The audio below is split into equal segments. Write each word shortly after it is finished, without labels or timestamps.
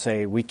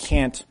say we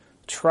can't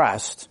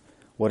trust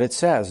what it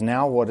says.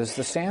 Now, what is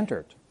the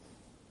standard?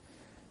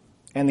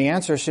 And the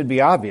answer should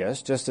be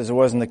obvious, just as it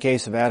was in the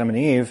case of Adam and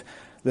Eve.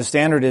 The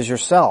standard is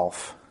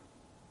yourself.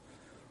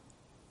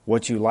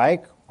 What you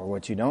like or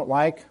what you don't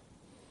like,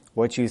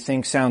 what you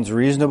think sounds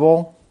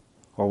reasonable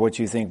or what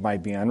you think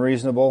might be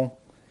unreasonable,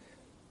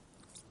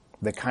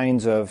 the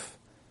kinds of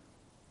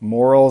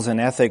morals and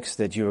ethics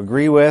that you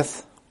agree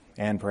with,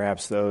 and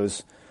perhaps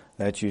those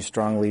that you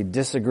strongly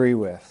disagree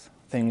with,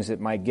 things that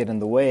might get in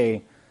the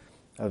way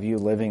of you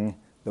living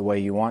the way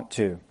you want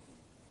to.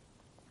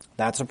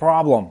 That's a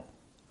problem.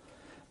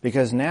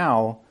 Because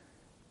now,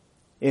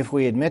 if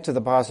we admit to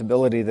the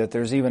possibility that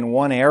there's even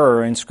one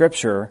error in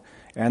Scripture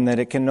and that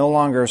it can no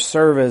longer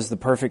serve as the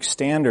perfect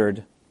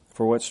standard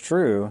for what's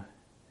true,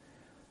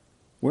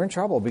 we're in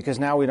trouble because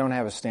now we don't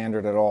have a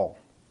standard at all.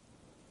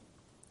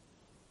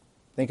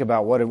 Think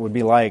about what it would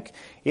be like,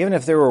 even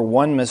if there were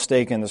one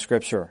mistake in the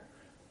Scripture.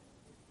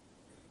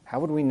 How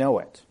would we know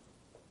it?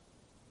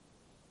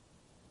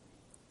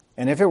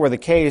 And if it were the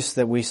case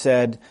that we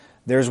said,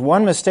 there's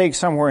one mistake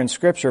somewhere in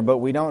Scripture, but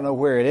we don't know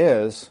where it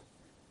is,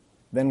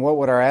 then what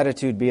would our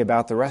attitude be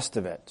about the rest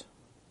of it?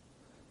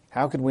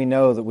 How could we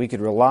know that we could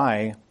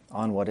rely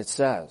on what it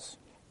says?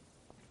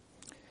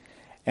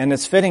 And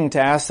it's fitting to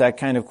ask that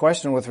kind of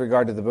question with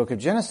regard to the book of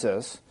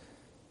Genesis,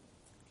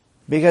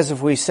 because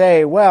if we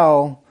say,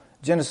 well,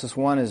 Genesis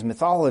 1 is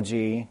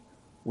mythology,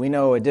 we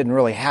know it didn't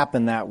really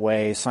happen that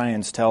way,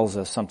 science tells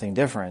us something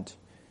different,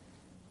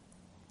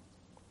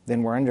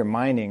 then we're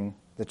undermining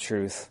the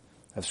truth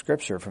of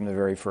Scripture from the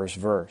very first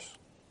verse.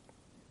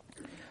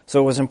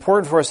 So it was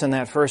important for us in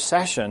that first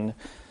session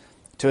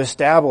to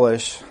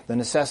establish the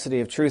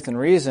necessity of truth and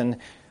reason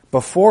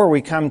before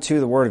we come to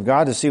the Word of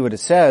God to see what it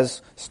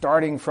says,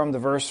 starting from the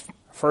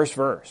first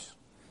verse,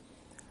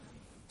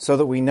 so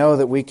that we know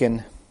that we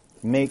can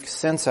make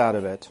sense out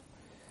of it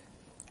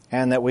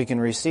and that we can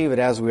receive it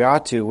as we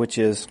ought to, which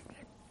is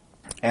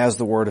as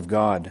the Word of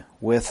God,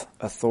 with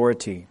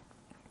authority.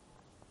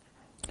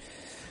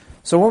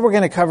 So what we're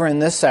going to cover in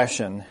this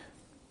session,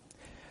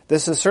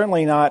 this is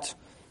certainly not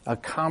a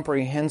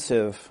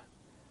comprehensive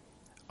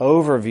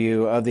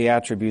overview of the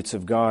attributes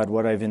of God.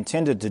 What I've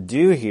intended to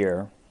do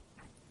here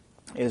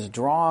is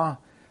draw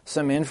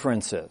some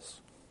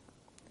inferences.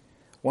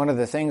 One of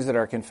the things that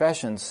our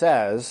confession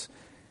says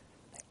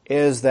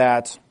is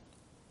that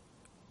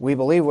we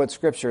believe what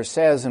Scripture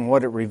says and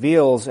what it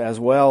reveals, as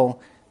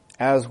well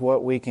as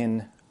what we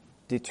can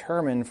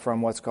determine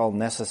from what's called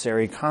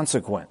necessary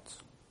consequence.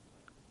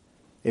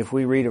 If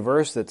we read a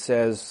verse that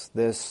says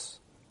this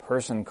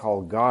person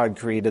called God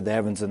created the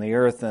heavens and the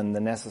earth, and the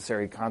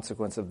necessary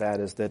consequence of that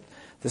is that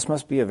this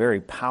must be a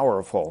very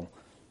powerful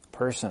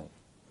person.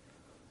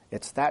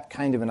 It's that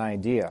kind of an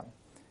idea.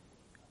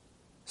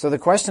 So the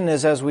question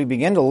is, as we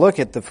begin to look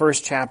at the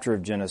first chapter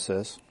of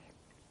Genesis,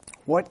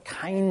 what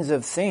kinds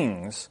of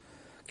things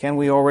can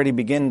we already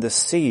begin to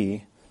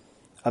see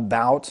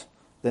about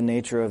the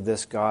nature of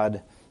this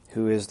God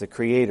who is the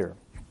Creator?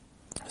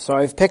 So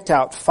I've picked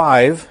out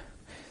 5,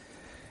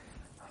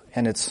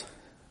 and it's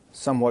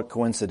somewhat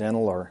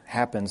coincidental or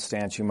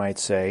happenstance, you might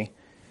say,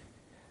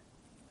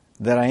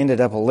 that I ended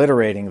up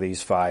alliterating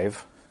these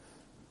 5.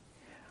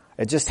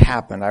 It just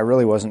happened. I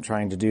really wasn't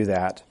trying to do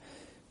that.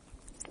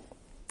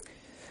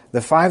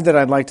 The 5 that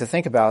I'd like to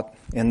think about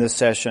in this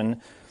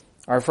session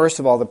are, first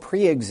of all, the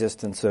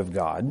pre-existence of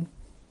God,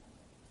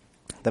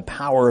 the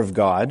power of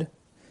God,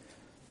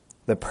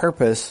 the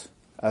purpose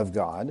of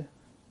God,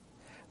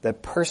 the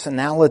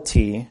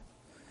personality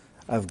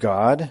of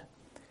God.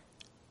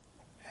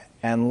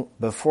 And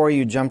before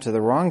you jump to the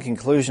wrong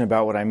conclusion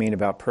about what I mean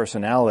about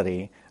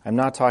personality, I'm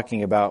not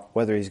talking about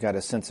whether he's got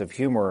a sense of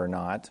humor or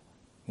not,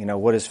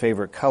 what his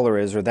favorite color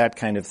is or that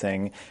kind of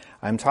thing.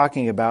 I'm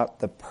talking about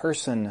the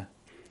personhood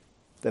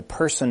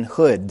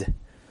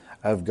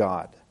of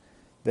God,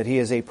 that he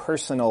is a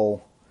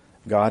personal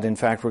God. In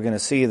fact, we're going to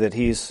see that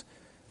he's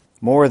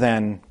more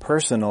than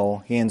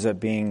personal. He ends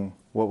up being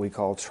what we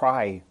call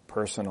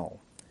tri-personal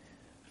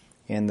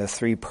in the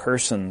 3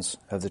 persons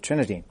of the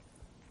Trinity.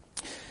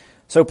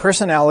 So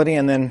personality,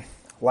 and then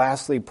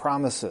lastly,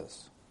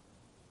 promises.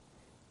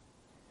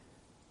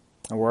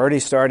 And we're already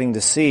starting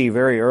to see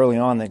very early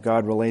on that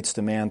God relates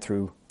to man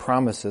through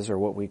promises, or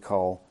what we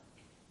call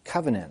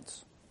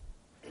covenants.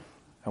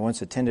 I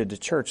once attended a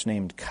church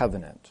named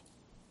Covenant.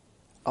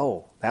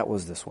 Oh, that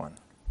was this one.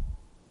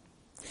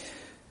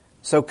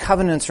 So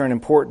covenants are an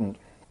important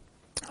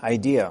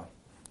idea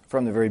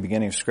from the very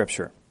beginning of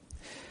Scripture.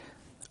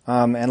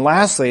 And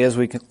lastly, as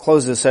we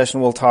close this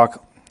session, we'll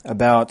talk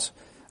about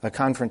a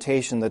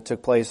confrontation that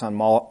took place on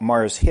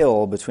Mars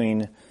Hill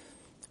between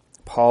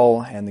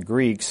Paul and the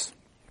Greeks.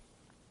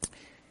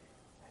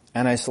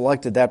 And I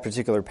selected that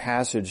particular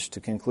passage to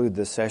conclude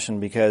this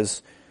session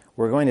because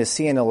we're going to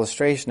see an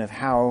illustration of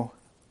how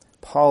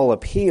Paul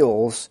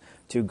appeals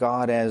to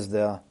God as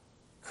the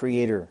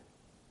Creator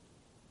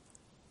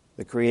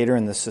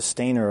and the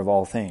sustainer of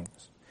all things.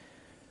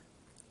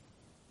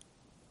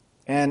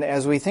 And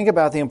as we think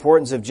about the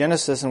importance of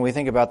Genesis and we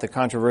think about the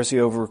controversy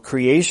over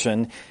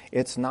creation,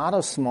 it's not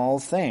a small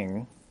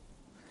thing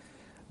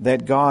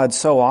that God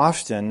so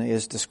often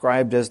is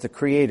described as the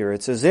Creator.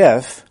 It's as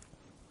if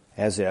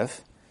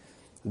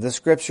the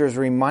Scripture is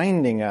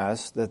reminding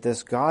us that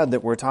this God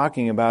that we're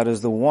talking about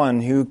is the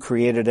one who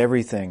created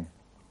everything.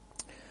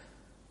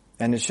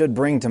 And it should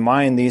bring to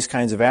mind these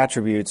kinds of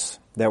attributes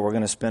that we're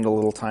going to spend a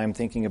little time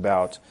thinking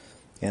about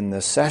in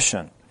this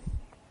session.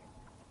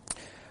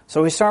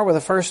 So we start with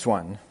the first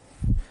one,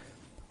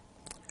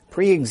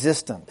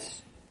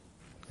 pre-existence.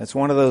 It's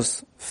one of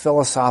those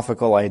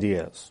philosophical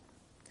ideas.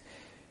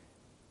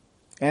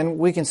 And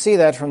we can see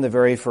that from the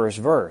very first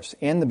verse.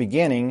 In the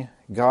beginning,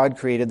 God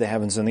created the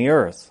heavens and the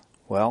earth.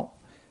 Well,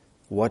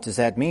 what does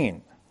that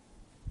mean?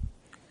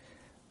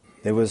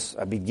 There was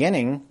a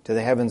beginning to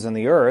the heavens and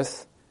the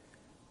earth,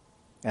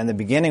 and the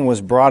beginning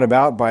was brought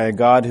about by a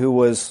God who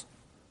was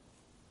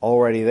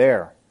already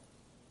there.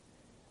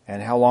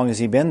 And how long has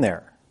He been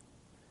there?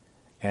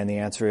 And the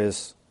answer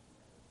is,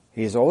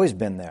 He's always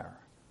been there.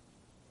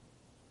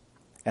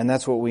 And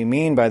that's what we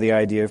mean by the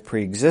idea of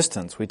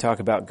pre-existence. We talk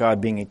about God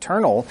being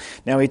eternal.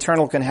 Now,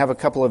 eternal can have a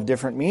couple of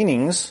different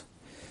meanings.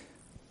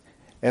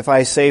 If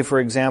I say, for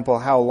example,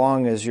 how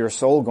long is your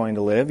soul going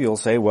to live? You'll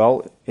say,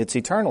 well, it's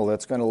eternal.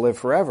 It's going to live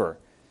forever.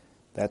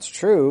 That's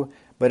true,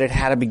 but it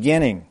had a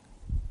beginning.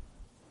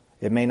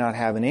 It may not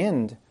have an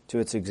end to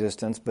its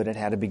existence, but it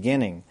had a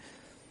beginning.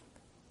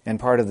 And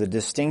part of the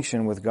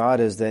distinction with God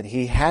is that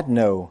He had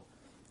no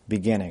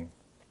beginning.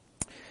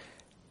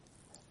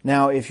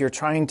 Now, if you're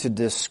trying to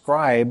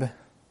describe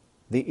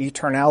the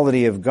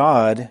eternality of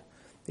God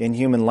in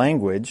human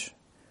language,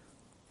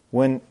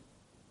 when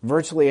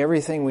virtually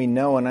everything we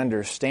know and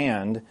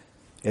understand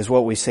is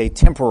what we say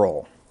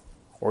temporal,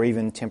 or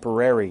even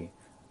temporary,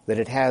 that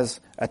it has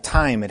a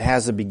time, it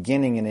has a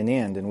beginning and an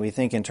end, and we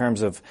think in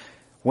terms of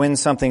when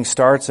something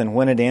starts and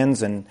when it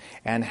ends and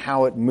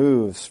how it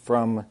moves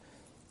from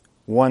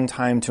one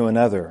time to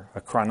another,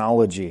 a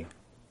chronology.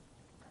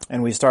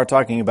 And we start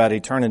talking about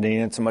eternity,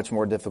 and it's a much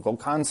more difficult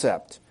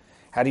concept.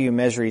 How do you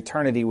measure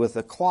eternity with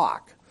a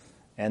clock?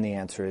 And the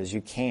answer is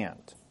you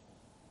can't.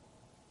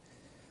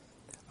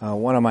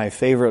 One of my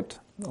favorite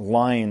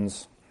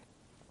lines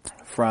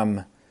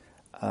from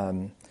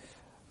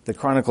the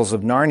Chronicles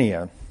of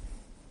Narnia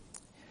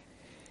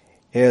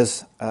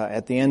is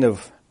at the end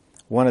of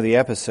one of the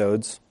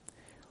episodes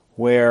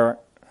where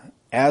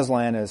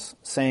Aslan is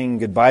saying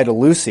goodbye to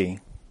Lucy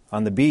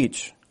on the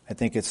beach. I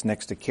think it's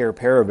next to Cair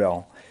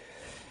Paravel.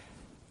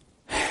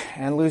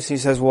 And Lucy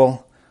says,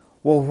 well,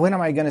 when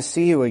am I going to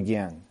see you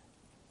again?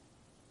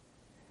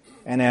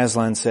 And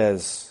Aslan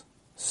says,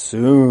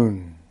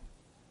 soon.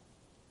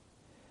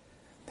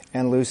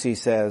 And Lucy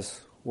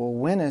says, well,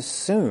 when is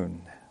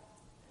soon?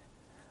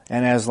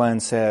 And Aslan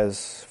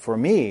says, for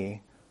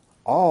me,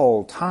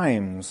 all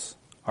times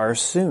are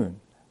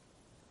soon.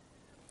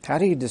 How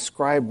do you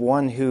describe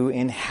one who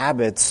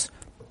inhabits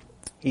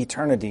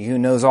eternity, who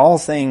knows all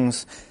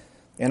things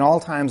in all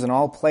times and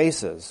all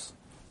places,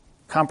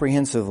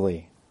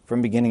 comprehensively,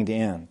 from beginning to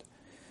end?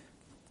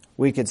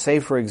 We could say,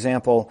 for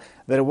example,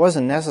 that it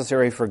wasn't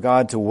necessary for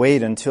God to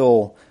wait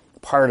until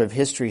part of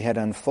history had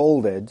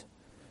unfolded,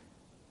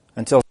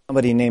 until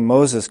somebody named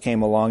Moses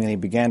came along and he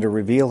began to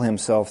reveal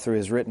himself through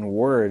his written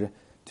word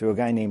to a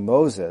guy named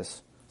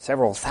Moses,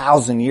 several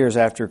thousand years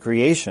after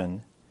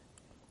creation,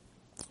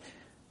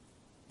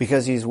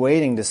 because he's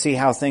waiting to see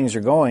how things are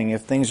going,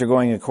 if things are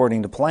going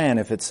according to plan,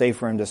 if it's safe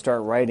for him to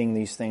start writing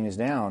these things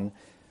down.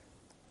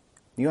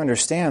 You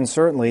understand,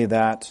 certainly,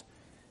 that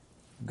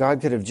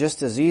God could have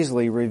just as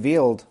easily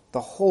revealed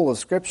the whole of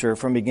Scripture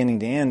from beginning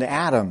to end to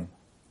Adam.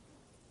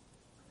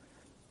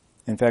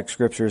 In fact,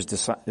 Scripture is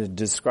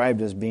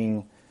described as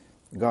being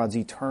God's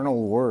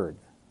eternal word,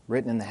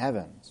 written in the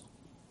heavens.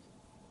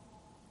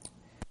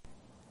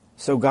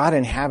 So God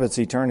inhabits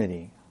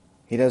eternity.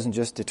 He doesn't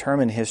just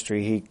determine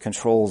history, He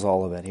controls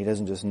all of it. He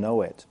doesn't just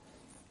know it,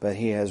 but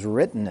He has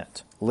written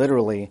it,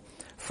 literally,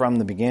 from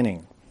the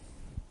beginning,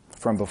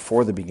 from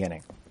before the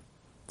beginning.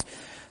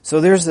 So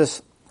there's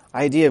this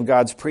idea of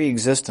God's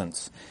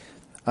pre-existence.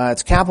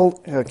 It's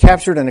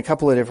captured in a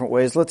couple of different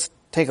ways. Let's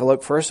take a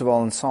look, first of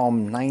all, in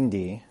Psalm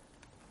 90.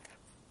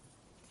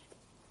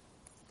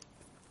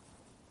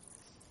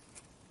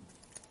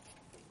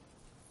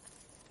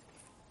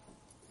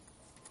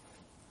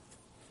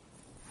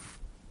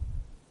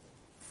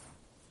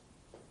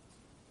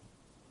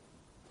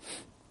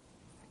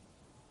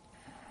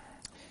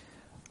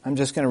 I'm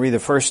just going to read the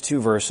first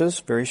two verses,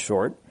 very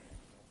short,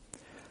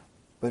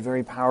 but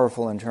very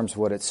powerful in terms of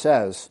what it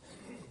says.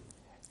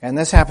 And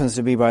this happens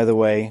to be, by the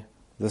way,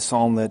 the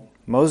psalm that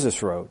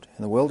Moses wrote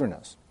in the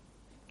wilderness.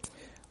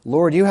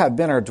 Lord, you have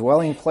been our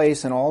dwelling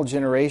place in all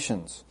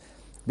generations.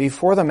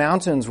 Before the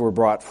mountains were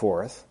brought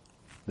forth,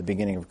 the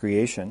beginning of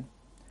creation,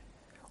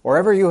 or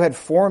ever you had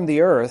formed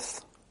the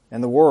earth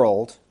and the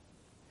world,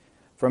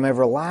 from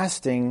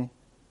everlasting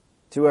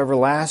to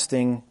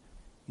everlasting,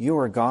 you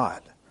are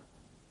God.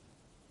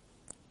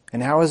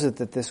 And how is it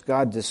that this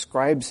God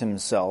describes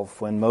Himself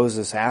when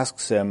Moses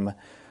asks him,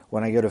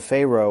 when I go to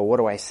Pharaoh, what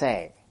do I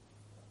say?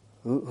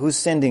 Who's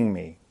sending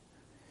me?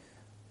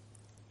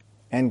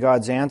 And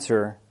God's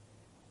answer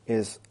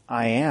is,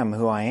 I am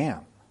who I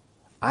am.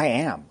 I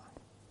am.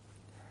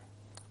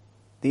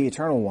 The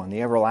eternal one,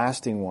 the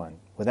everlasting one,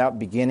 without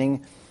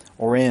beginning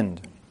or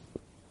end.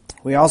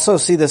 We also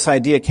see this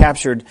idea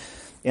captured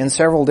in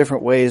several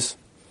different ways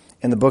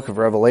in the book of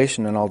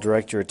Revelation, and I'll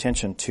direct your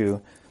attention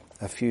to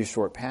a few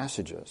short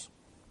passages.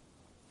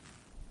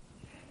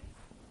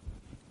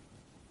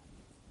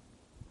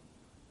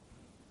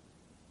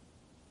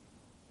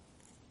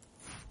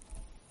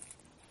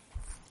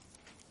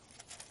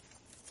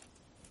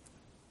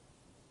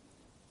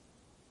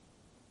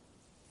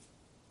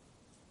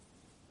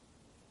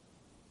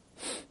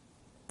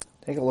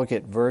 Take a look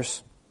at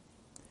verse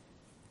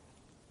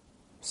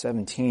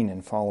 17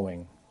 and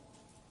following.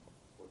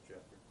 What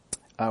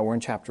chapter? We're in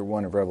chapter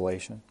 1 of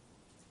Revelation.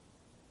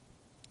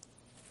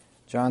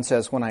 John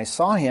says, "When I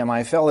saw him,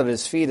 I fell at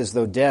his feet as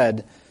though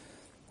dead,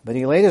 but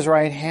he laid his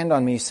right hand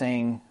on me,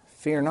 saying,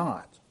 'Fear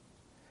not.'"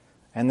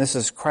 And this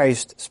is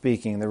Christ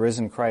speaking, the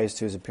risen Christ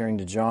who is appearing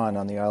to John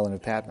on the island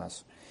of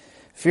Patmos.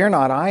 "Fear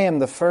not, I am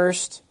the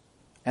first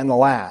and the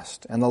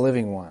last and the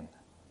living one.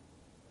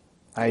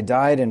 I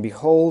died, and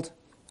behold,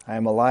 I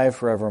am alive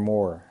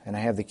forevermore, and I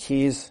have the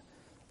keys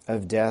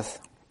of death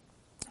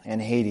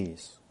and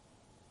Hades."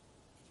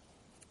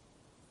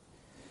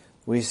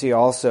 We see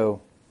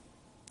also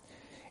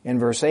in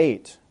verse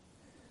 8,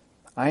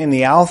 "I am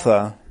the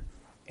Alpha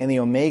and the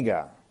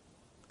Omega,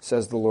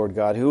 says the Lord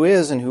God, who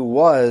is and who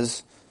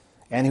was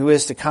and who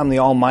is to come, the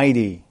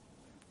Almighty."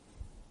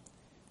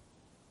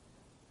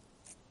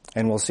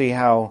 And we'll see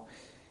how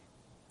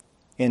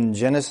in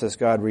Genesis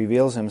God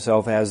reveals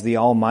himself as the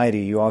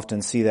Almighty. You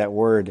often see that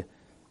word,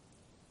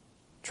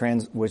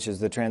 which is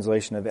the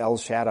translation of El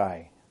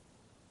Shaddai,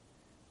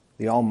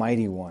 the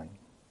Almighty One.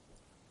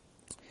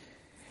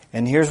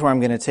 And here's where I'm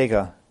going to take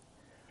a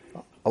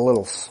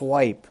little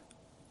swipe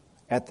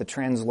at the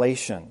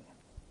translation.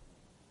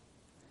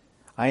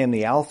 "I am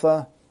the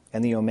Alpha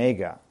and the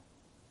Omega."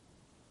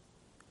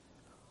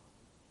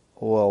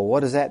 Well, what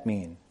does that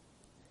mean?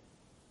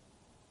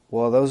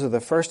 Well, those are the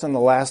first and the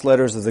last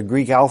letters of the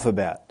Greek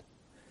alphabet.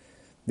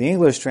 The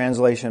English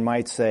translation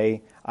might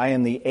say, "I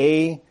am the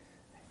A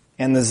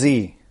and the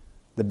Z,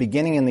 the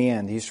beginning and the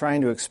end." He's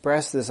trying to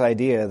express this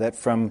idea that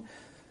from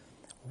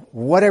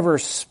whatever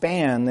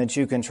span that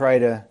you can try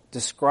to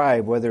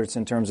describe, whether it's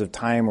in terms of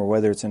time or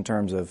whether it's in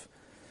terms of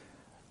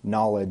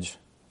knowledge,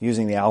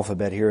 using the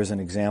alphabet here as an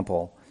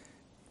example,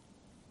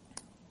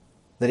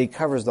 that he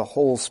covers the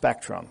whole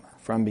spectrum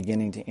from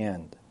beginning to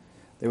end.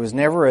 There was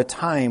never a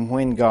time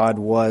when God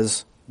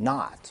was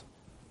not.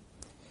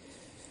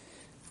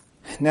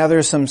 Now,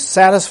 there's some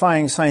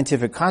satisfying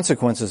scientific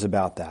consequences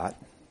about that.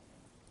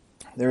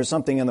 There is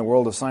something in the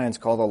world of science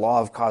called the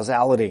law of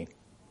causality.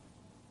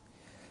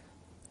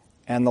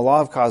 And the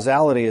law of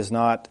causality is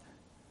not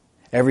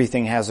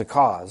everything has a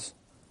cause.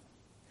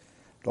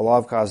 The law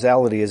of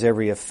causality is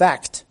every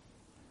effect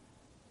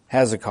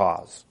has a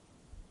cause.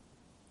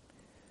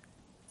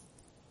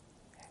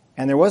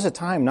 And there was a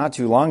time not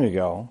too long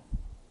ago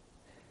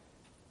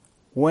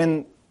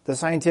when the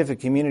scientific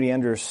community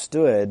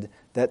understood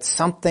that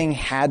something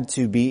had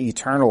to be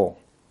eternal.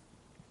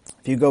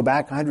 If you go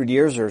back 100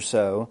 years or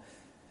so,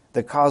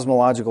 the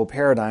cosmological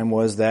paradigm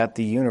was that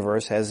the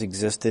universe has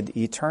existed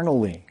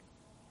eternally.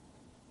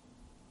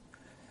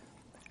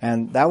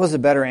 And that was a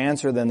better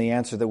answer than the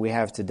answer that we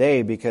have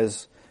today,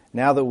 because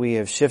now that we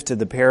have shifted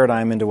the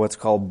paradigm into what's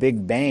called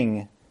Big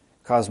Bang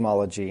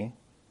cosmology,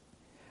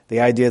 the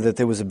idea that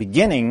there was a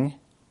beginning,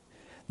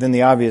 then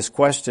the obvious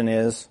question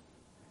is,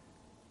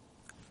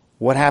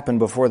 what happened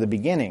before the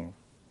beginning?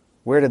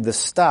 Where did the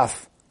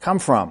stuff come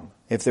from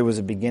if there was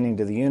a beginning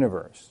to the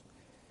universe?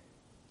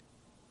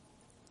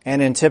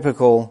 And in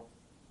typical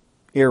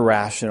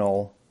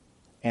irrational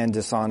and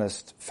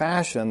dishonest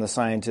fashion, the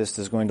scientist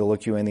is going to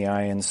look you in the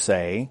eye and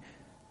say,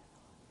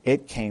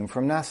 it came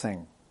from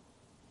nothing.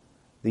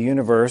 The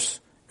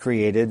universe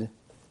created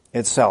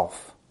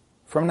itself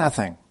from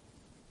nothing.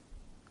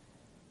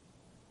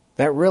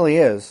 That really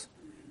is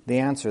the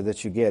answer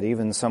that you get.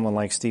 Even someone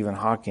like Stephen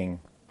Hawking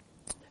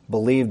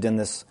believed in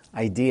this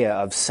idea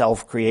of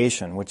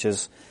self-creation, which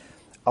is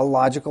a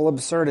logical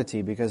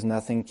absurdity because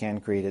nothing can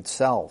create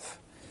itself.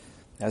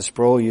 As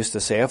Sproul used to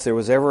say, if there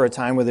was ever a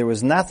time where there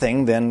was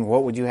nothing, then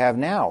what would you have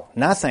now?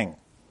 Nothing.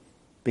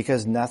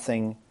 Because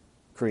nothing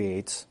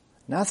creates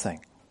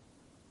nothing.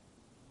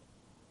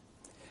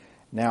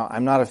 Now,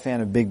 I'm not a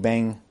fan of Big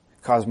Bang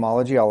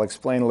cosmology. I'll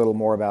explain a little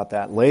more about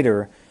that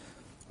later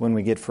when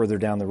we get further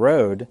down the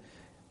road.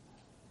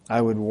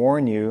 I would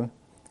warn you,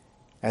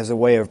 as a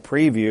way of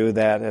preview,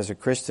 that as a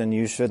Christian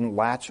you shouldn't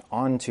latch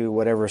onto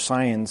whatever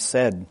science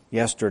said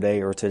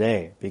yesterday or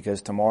today,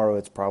 because tomorrow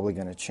it's probably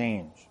going to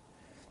change.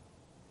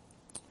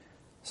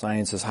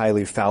 Science is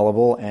highly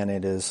fallible, and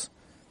it is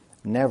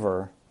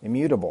never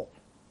immutable,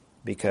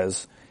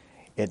 because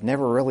it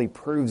never really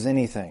proves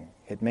anything.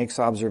 It makes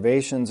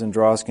observations and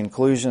draws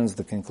conclusions.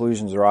 The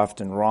conclusions are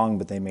often wrong,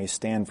 but they may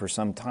stand for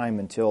some time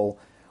until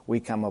we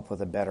come up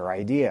with a better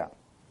idea.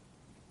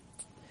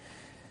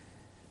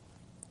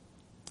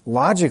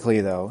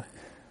 Logically, though,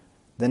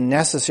 the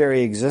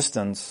necessary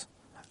existence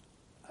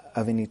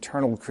of an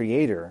eternal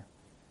creator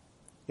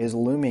is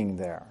looming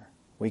there.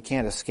 We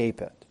can't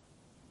escape it.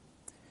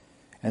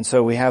 And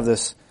so we have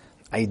this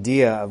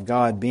idea of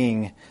God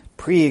being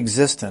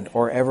pre-existent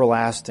or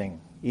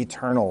everlasting,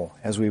 eternal,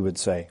 as we would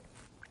say.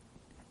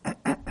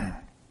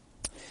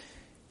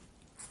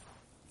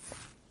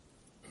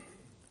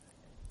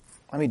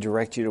 Let me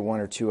direct you to one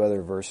or two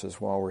other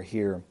verses while we're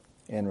here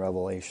in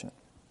Revelation.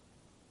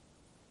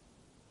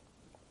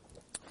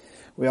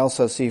 We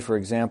also see, for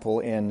example,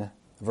 in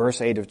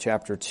verse 8 of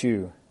chapter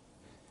 2,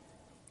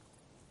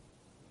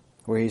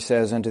 where he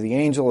says, "Unto the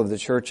angel of the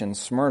church in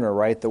Smyrna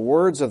write the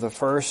words of the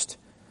first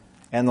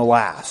and the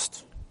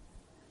last."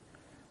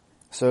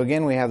 So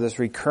again, we have this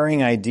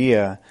recurring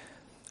idea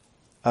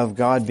of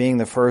God being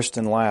the first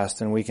and last,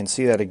 and we can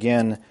see that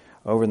again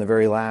over in the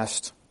very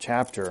last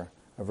chapter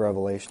of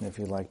Revelation, if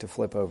you'd like to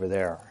flip over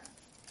there.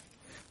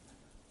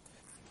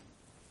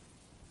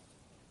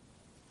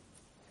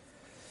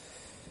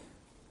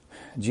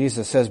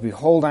 Jesus says,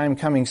 "Behold, I am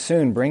coming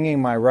soon,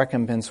 bringing my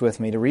recompense with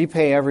me to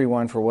repay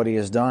everyone for what he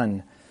has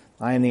done.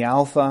 I am the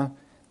Alpha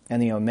and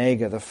the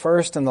Omega, the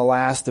first and the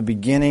last, the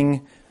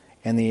beginning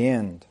and the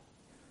end."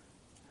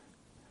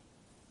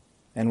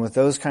 And with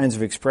those kinds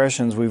of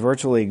expressions, we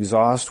virtually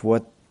exhaust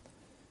what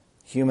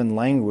human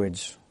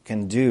language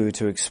can do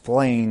to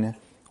explain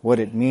what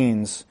it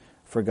means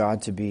for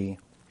God to be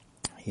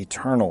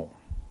eternal.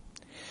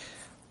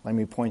 Let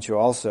me point you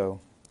also,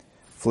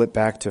 flip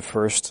back to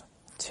 1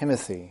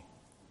 Timothy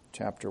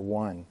chapter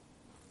 1.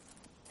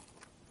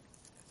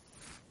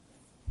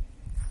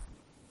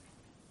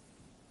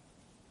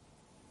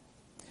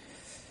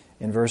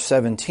 In verse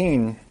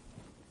 17,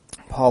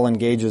 Paul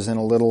engages in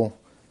a little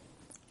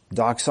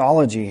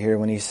doxology here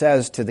when he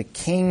says, "To the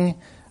King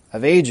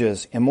of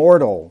ages,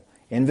 immortal,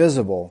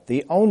 invisible,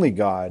 the only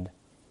God,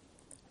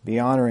 be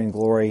honor and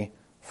glory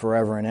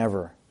forever and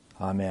ever.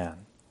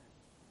 Amen."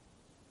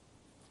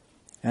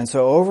 And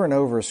so over and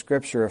over,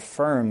 Scripture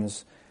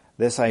affirms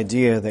this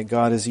idea that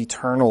God is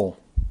eternal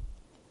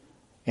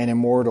and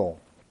immortal.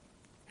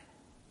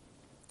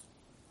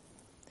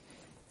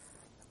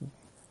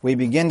 We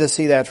begin to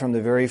see that from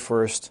the very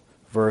first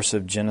verse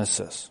of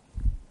Genesis.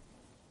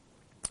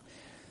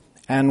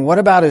 And what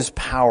about his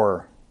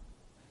power?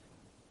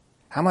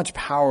 How much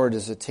power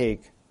does it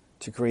take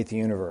to create the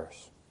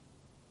universe?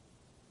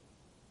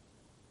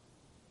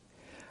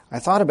 I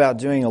thought about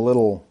doing a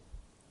little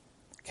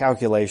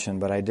calculation,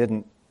 but I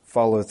didn't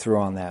follow through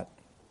on that.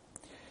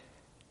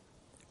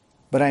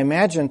 But I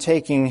imagine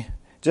taking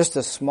just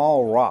a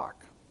small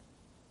rock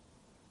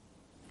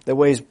that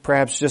weighs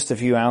perhaps just a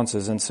few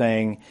ounces and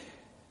saying,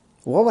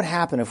 what would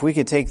happen if we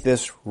could take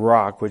this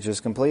rock, which is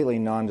completely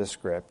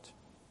nondescript,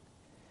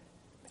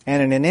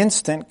 and in an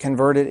instant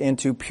convert it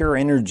into pure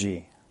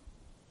energy?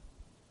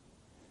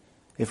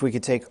 If we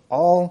could take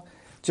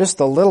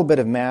just a little bit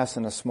of mass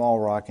in a small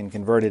rock and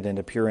convert it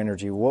into pure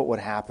energy, what would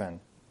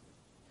happen?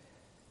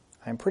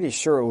 I'm pretty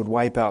sure it would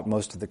wipe out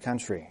most of the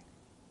country.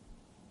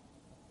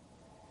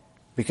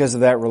 Because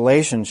of that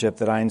relationship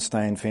that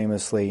Einstein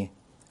famously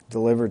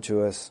delivered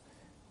to us,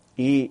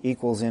 E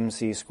equals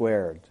mc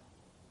squared.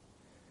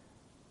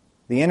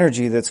 The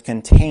energy that's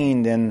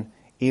contained in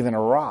even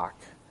a rock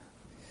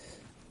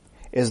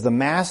is the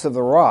mass of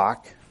the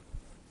rock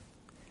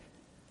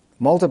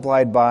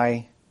multiplied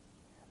by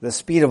the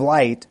speed of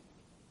light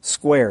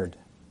squared,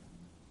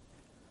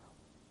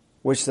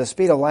 which the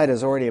speed of light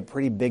is already a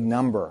pretty big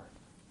number.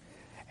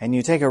 And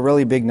you take a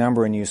really big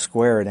number and you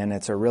square it, and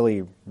it's a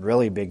really,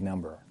 really big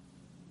number.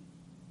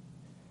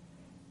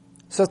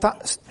 So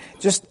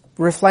just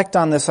reflect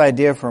on this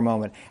idea for a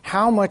moment.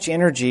 How much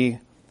energy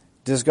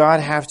does God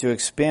have to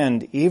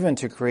expend even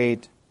to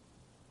create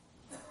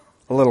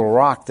a little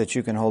rock that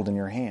you can hold in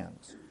your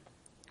hands?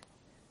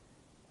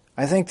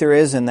 I think there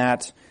is in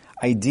that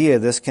idea,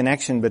 this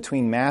connection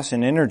between mass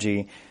and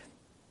energy,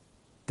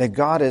 that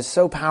God is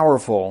so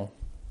powerful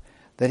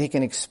that he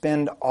can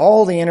expend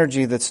all the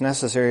energy that's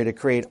necessary to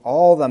create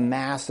all the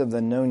mass of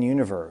the known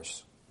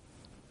universe.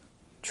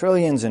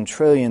 Trillions and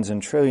trillions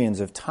and trillions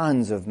of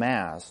tons of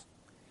mass,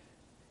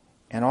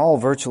 and all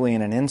virtually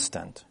in an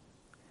instant.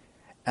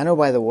 And oh,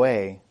 by the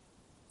way,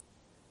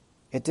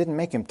 it didn't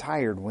make him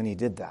tired when he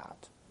did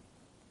that.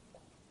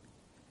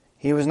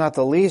 He was not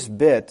the least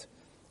bit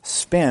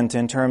spent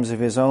in terms of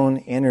his own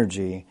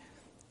energy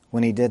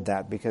when he did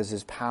that, because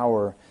his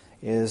power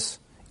is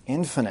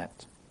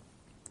infinite.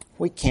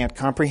 We can't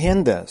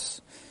comprehend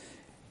this.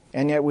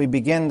 And yet we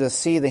begin to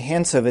see the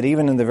hints of it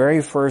even in the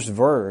very first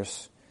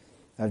verse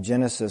of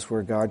Genesis,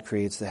 where God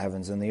creates the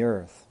heavens and the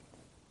earth.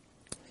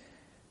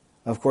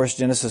 Of course,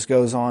 Genesis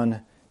goes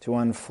on to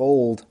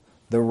unfold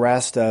the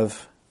rest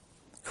of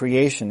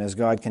creation as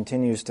God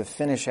continues to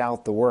finish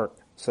out the work,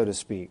 so to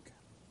speak.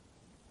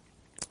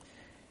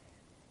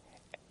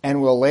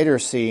 And we'll later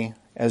see,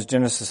 as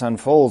Genesis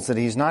unfolds, that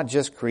he's not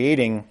just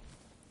creating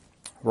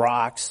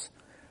rocks,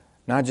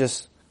 not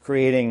just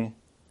creating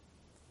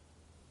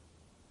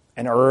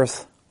an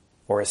earth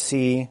or a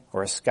sea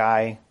or a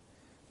sky,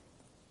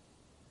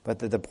 but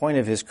that the point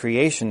of his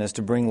creation is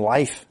to bring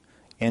life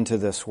into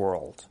this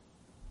world.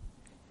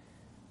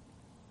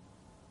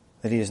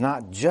 That he is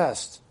not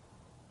just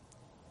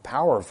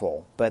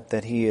powerful, but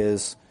that he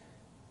is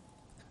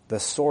the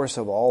source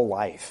of all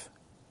life.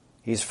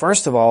 He's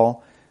first of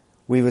all,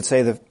 we would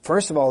say that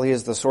first of all, he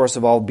is the source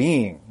of all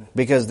being,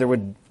 because there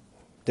would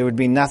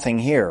be nothing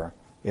here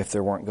if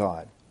there weren't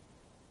God.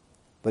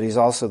 But he's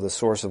also the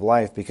source of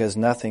life, because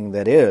nothing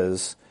that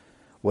is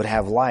would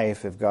have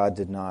life if God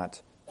did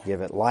not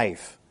give it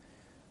life.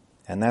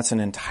 And that's an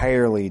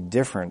entirely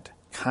different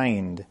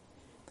kind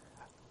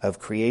of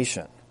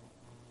creation.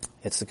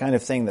 It's the kind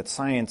of thing that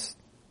science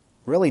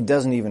really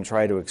doesn't even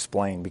try to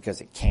explain,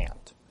 because it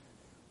can't.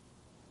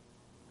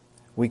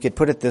 We could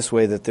put it this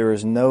way, that there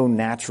is no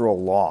natural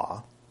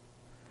law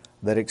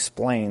that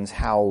explains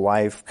how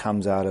life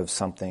comes out of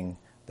something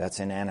that's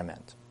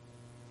inanimate.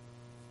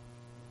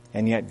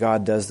 And yet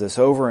God does this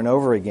over and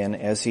over again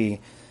as he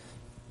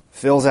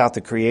fills out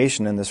the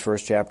creation in this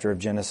first chapter of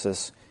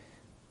Genesis.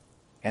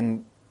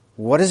 And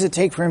what does it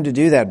take for him to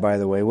do that, by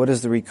the way? What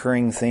is the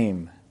recurring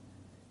theme?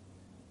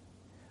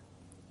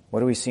 What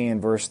do we see in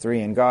verse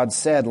 3? And God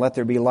said, "Let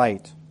there be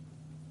light."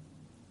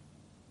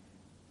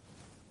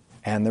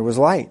 And there was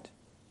light.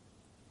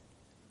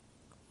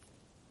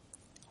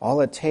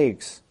 All it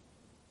takes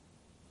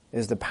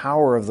is the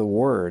power of the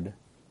Word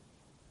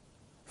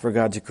for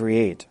God to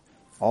create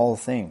all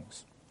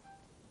things.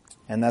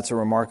 And that's a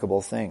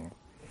remarkable thing.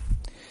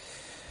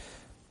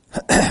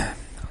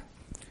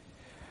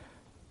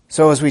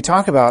 So as we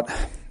talk about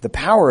the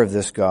power of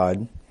this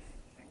God,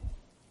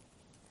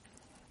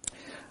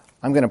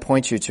 I'm going to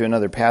point you to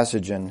another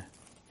passage in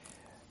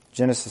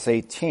Genesis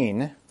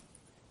 18.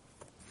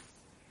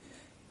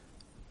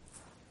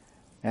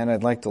 And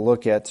I'd like to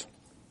look at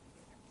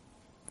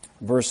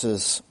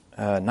verses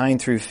 9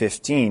 through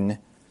 15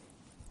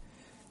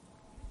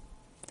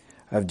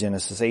 of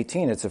Genesis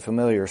 18. It's a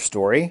familiar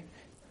story.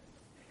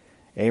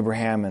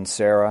 Abraham and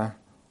Sarah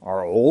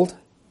are old.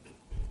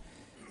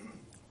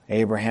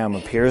 Abraham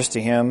appears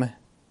to him.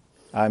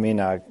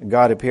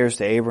 God appears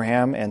to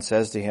Abraham and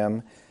says to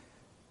him,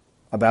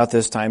 about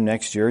this time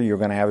next year, you're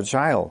going to have a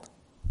child.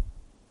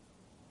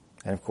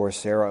 And of course,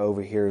 Sarah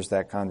overhears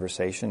that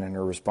conversation, and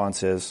her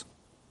response is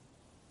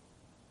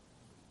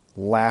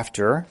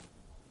laughter,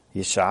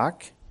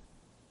 Yishak,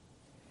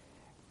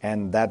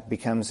 and that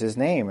becomes his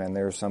name. And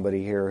there's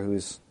somebody here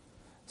whose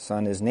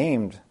son is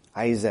named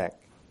Isaac.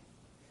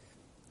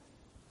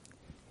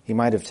 He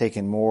might have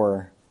taken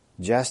more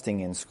jesting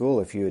in school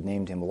if you had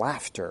named him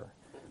Laughter,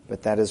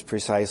 but that is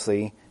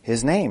precisely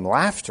his name,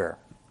 Laughter.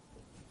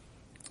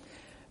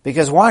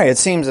 Because why? It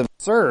seems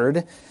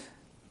absurd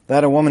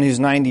that a woman who's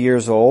 90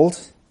 years old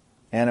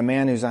and a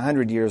man who's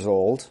 100 years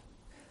old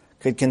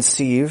could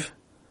conceive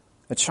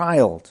a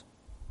child.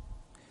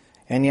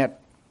 And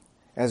yet,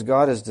 as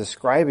God is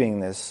describing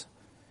this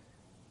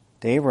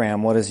to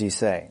Abraham, what does he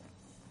say?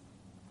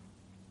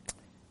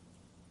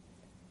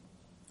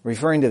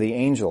 Referring to the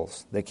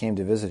angels that came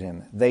to visit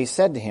him, they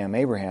said to him,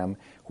 Abraham,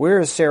 "Where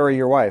is Sarah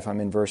your wife?"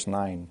 I'm in verse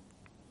 9.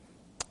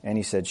 And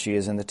he said, "She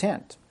is in the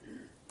tent."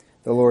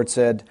 The Lord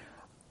said,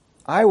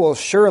 "I will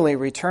surely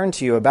return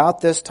to you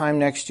about this time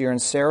next year,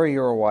 and Sarah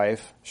your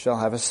wife shall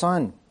have a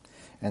son."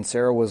 And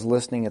Sarah was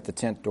listening at the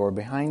tent door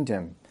behind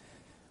him.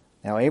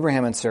 Now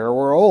Abraham and Sarah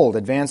were old,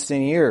 advanced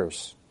in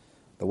years.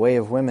 The way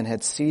of women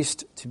had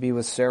ceased to be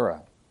with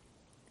Sarah.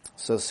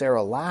 So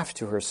Sarah laughed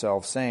to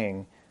herself,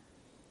 saying,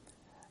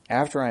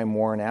 "After I am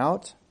worn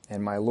out,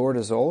 and my Lord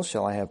is old,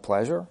 shall I have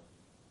pleasure?"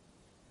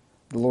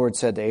 The Lord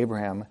said to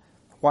Abraham,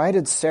 "Why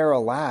did Sarah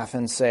laugh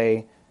and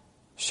say,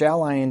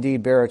 'Shall I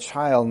indeed bear a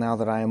child now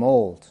that I am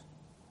old?'"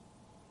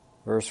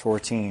 Verse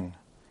 14.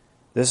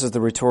 This is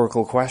the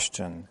rhetorical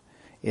question.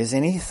 Is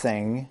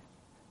anything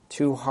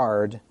too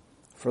hard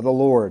for the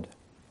Lord?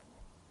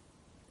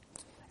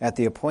 At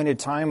the appointed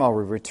time I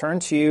will return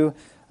to you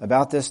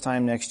about this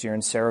time next year,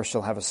 and Sarah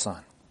shall have a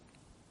son.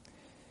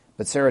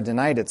 But Sarah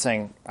denied it,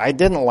 saying, "I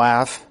didn't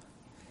laugh,"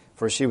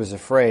 for she was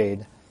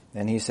afraid.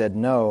 And he said,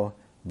 "No,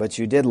 but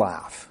you did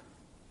laugh."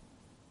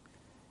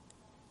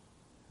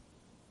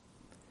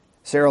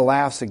 Sarah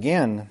laughs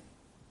again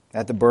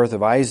at the birth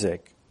of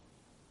Isaac.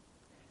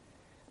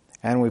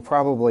 And we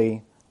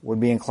probably would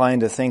be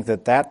inclined to think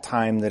that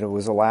time that it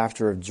was a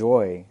laughter of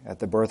joy at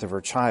the birth of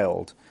her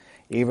child,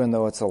 even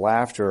though it's a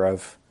laughter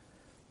of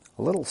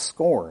a little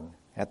scorn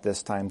at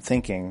this time,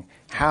 thinking,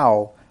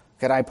 how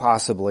could I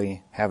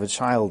possibly have a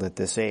child at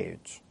this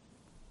age?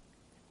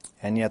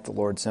 And yet the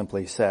Lord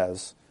simply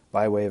says,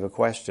 by way of a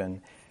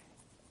question,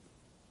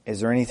 is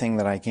there anything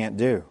that I can't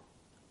do?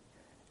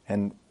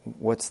 And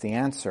what's the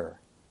answer?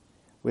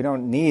 We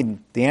don't need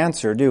the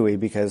answer, do we?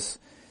 Because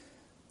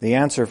the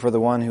answer for the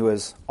one who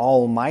is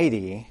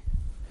almighty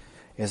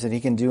is that he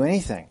can do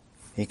anything.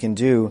 He can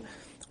do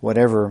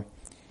whatever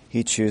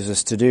he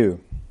chooses to do.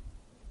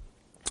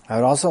 I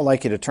would also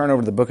like you to turn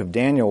over to the book of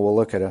Daniel. We'll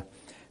look at a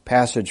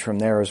passage from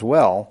there as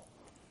well.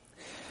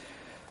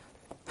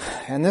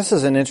 And this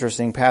is an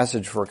interesting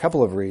passage for a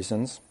couple of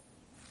reasons.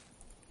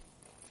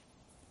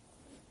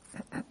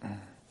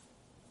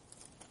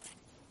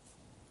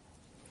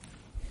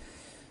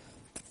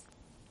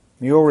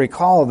 You'll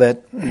recall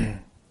that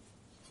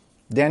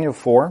Daniel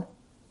 4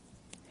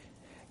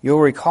 You'll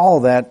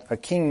recall that a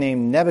king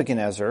named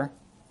Nebuchadnezzar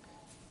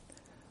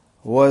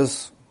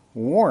was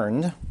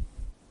warned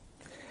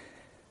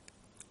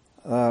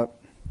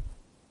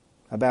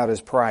about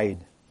his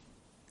pride.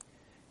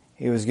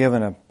 He was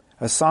given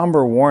a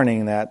somber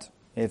warning that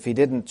if he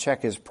didn't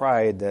check his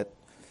pride, that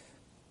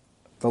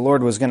the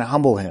Lord was going to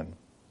humble him.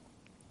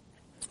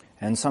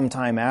 And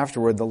sometime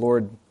afterward, the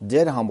Lord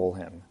did humble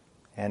him.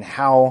 And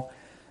how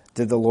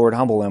did the Lord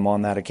humble him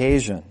on that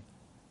occasion?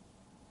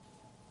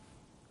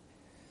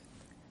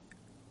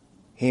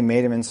 He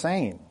made him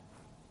insane.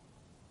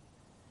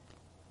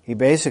 He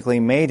basically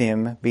made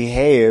him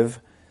behave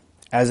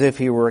as if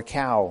he were a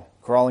cow,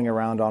 crawling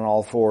around on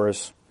all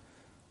fours,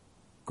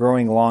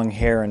 growing long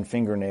hair and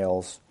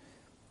fingernails,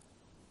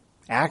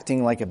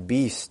 acting like a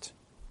beast,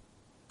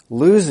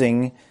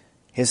 losing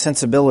his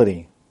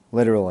sensibility,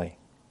 literally.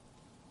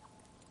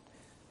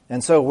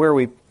 And so where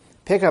we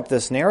pick up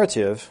this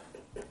narrative,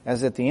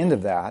 as at the end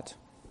of that,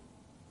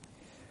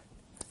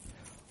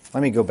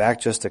 let me go back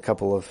just a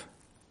couple of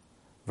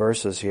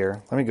verses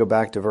here. Let me go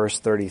back to verse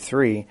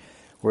 33,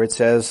 where it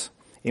says,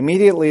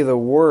 "Immediately the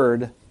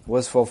word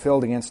was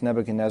fulfilled against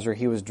Nebuchadnezzar.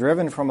 He was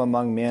driven from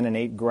among men and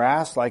ate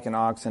grass like an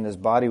ox, and his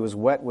body was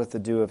wet with the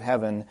dew of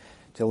heaven,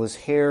 till his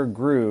hair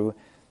grew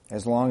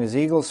as long as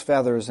eagle's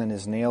feathers, and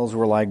his nails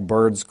were like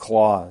birds'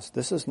 claws."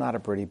 This is not a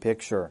pretty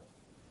picture.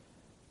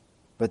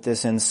 But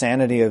this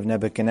insanity of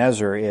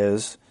Nebuchadnezzar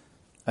is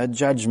a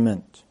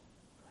judgment.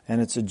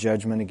 And it's a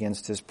judgment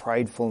against his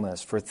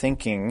pridefulness for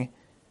thinking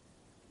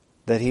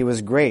that he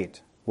was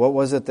great. What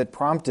was it that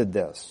prompted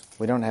this?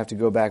 We don't have to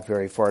go back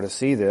very far to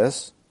see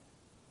this.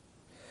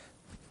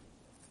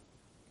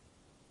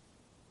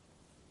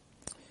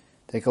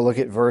 Take a look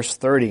at verse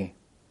 30.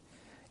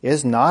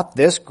 "Is not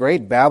this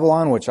great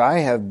Babylon, which I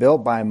have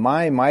built by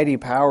my mighty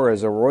power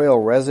as a royal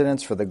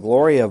residence for the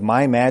glory of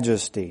my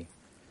majesty?"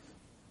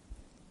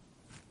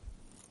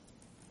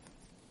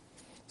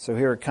 So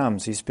here it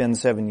comes. He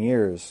spends 7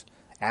 years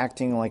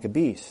acting like a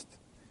beast.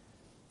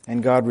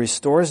 And God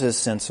restores his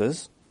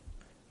senses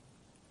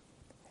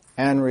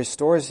and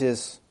restores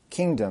his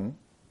kingdom.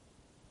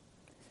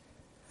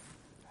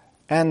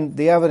 And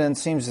the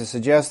evidence seems to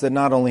suggest that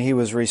not only he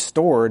was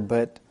restored,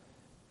 but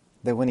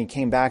that when he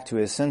came back to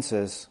his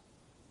senses,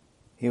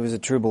 he was a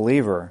true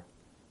believer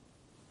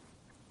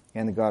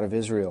in the God of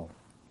Israel.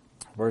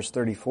 Verse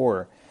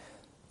 34,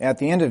 "At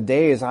the end of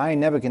days, I,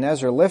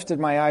 Nebuchadnezzar, lifted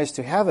my eyes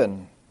to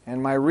heaven,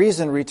 and my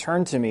reason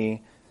returned to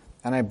me,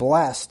 and I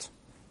blessed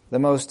the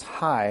Most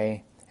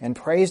High, and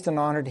praised and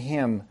honored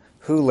him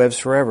who lives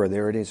forever."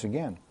 There it is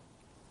again.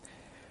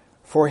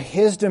 "For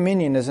his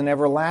dominion is an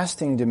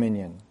everlasting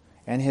dominion,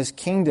 and his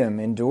kingdom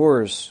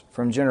endures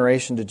from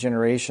generation to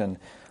generation.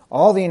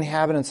 All the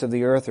inhabitants of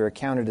the earth are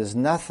accounted as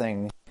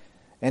nothing,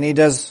 and he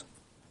does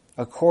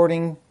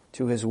according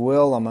to his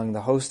will among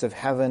the host of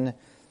heaven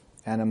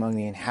and among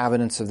the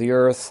inhabitants of the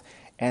earth,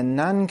 and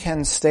none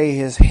can stay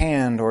his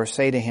hand or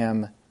say to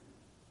him,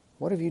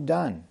 'What have you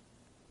done?'"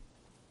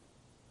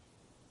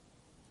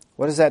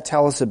 What does that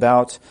tell us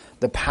about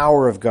the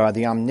power of God,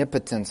 the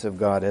omnipotence of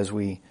God as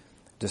we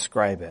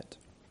describe it?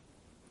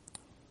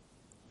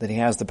 That he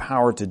has the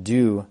power to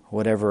do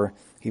whatever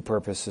he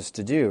purposes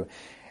to do.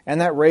 And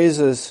that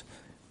raises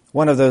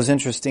one of those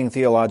interesting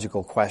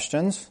theological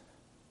questions,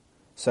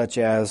 such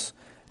as,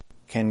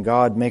 can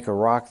God make a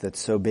rock that's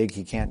so big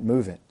he can't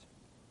move it?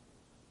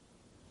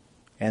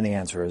 And the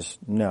answer is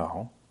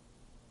no.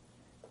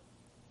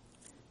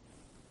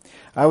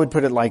 I would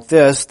put it like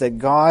this, that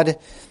God,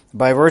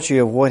 by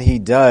virtue of what he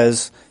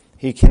does,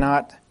 he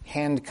cannot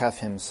handcuff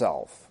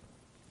himself.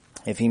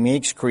 If he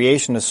makes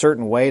creation a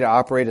certain way to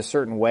operate a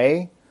certain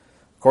way,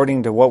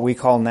 according to what we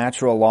call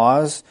natural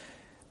laws,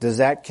 does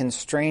that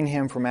constrain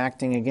him from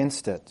acting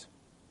against it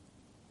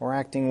or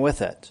acting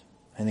with it?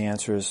 And the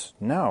answer is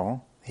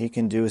no. He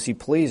can do as he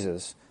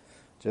pleases,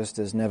 just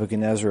as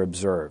Nebuchadnezzar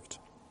observed.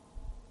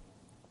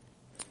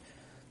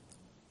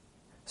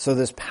 So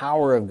this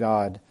power of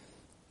God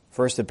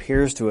first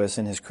appears to us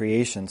in his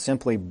creation,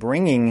 simply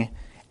bringing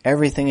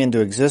everything into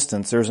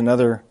existence. There's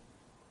another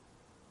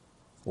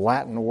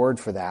Latin word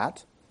for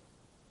that,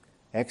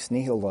 ex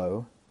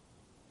nihilo,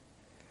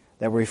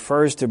 that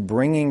refers to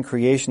bringing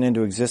creation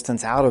into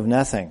existence out of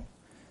nothing.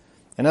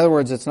 In other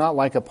words, it's not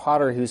like a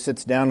potter who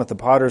sits down at the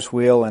potter's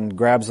wheel and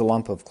grabs a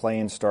lump of clay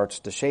and starts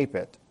to shape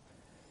it.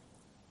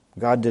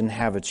 God didn't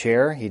have a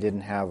chair. He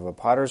didn't have a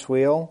potter's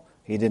wheel.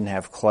 He didn't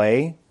have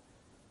clay.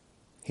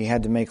 He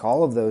had to make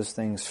all of those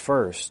things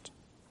first.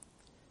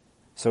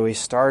 So he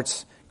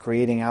starts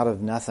creating out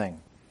of nothing.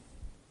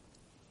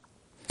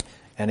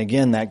 And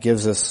again, that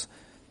gives us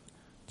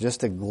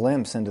just a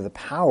glimpse into the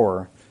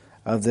power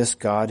of this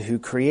God who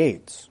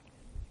creates.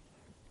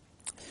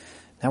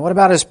 Now, what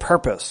about his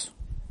purpose?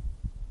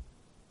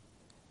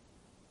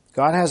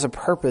 God has a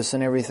purpose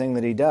in everything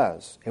that he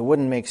does. It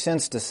wouldn't make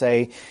sense to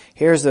say,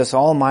 here's this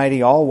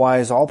almighty,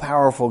 all-wise,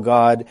 all-powerful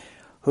God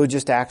who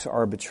just acts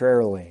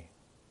arbitrarily.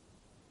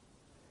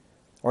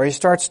 Or he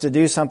starts to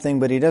do something,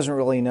 but he doesn't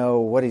really know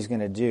what he's going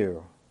to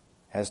do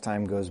as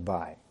time goes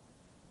by.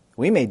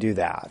 We may do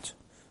that.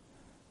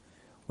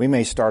 We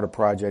may start a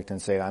project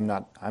and say, I'm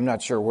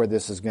not sure where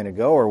this is going to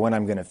go or when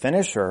I'm going to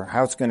finish or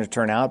how it's going to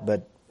turn out,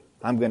 but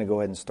I'm going to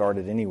go ahead and start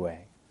it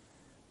anyway.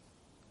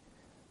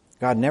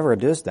 God never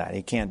does that.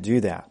 He can't do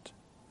that.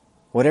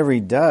 Whatever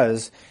He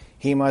does,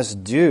 He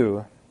must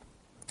do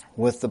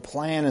with the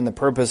plan and the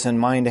purpose in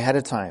mind ahead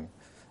of time.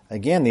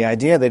 Again, the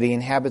idea that He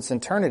inhabits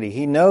eternity.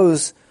 He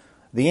knows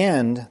the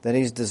end that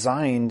He's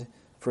designed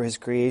for His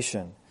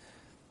creation.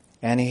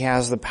 And He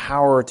has the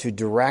power to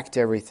direct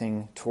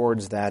everything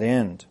towards that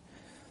end.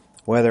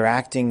 Whether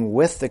acting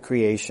with the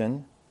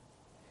creation,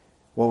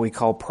 what we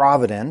call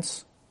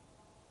providence,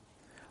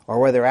 or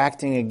whether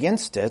acting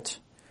against it,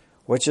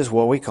 which is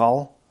what we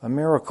call a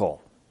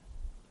miracle.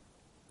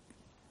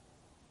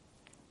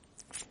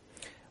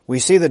 We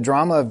see the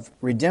drama of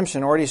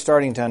redemption already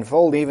starting to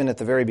unfold even at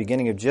the very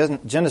beginning of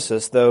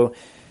Genesis, though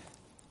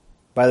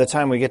by the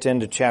time we get to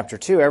into chapter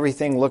 2,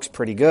 everything looks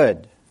pretty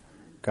good.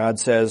 God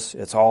says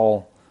it's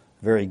all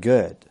very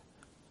good.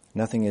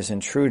 Nothing is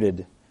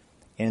intruded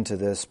into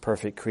this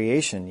perfect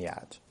creation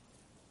yet.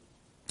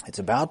 It's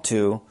about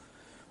to,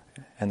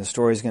 and the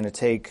story is going to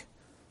take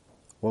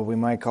what we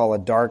might call a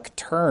dark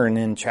turn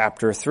in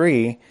chapter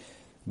 3.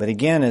 But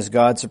again, is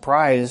God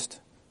surprised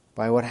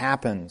by what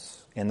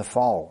happens in the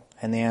fall?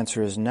 And the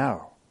answer is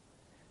no.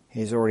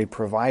 He's already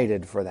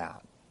provided for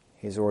that.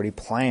 He's already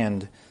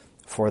planned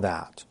for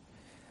that.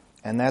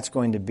 And that's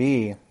going to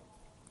be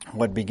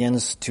what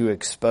begins to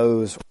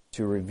expose,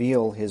 to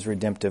reveal His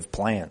redemptive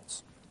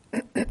plans.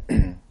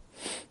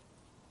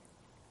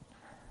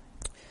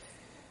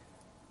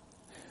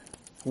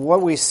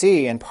 What we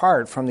see in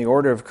part from the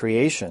order of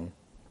creation,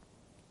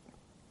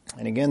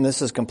 and again,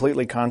 this is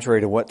completely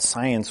contrary to what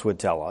science would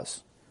tell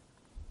us,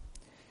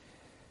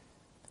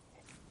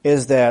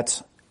 is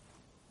that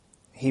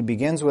He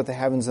begins with the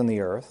heavens and the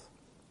earth,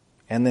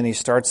 and then He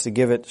starts to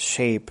give it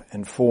shape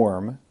and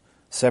form,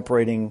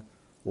 separating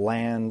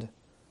land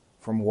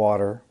from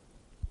water.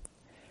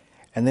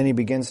 And then He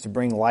begins to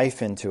bring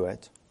life into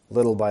it,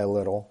 little by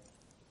little.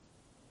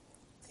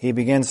 He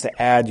begins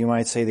to add, you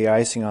might say, the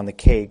icing on the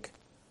cake.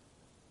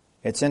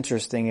 It's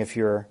interesting if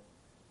you're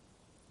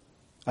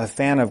a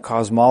fan of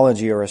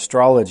cosmology or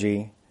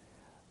astrology,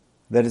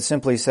 that it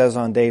simply says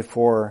on day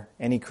 4,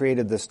 and He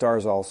created the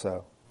stars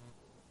also.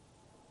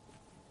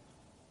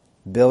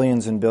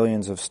 Billions and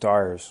billions of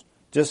stars.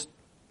 Just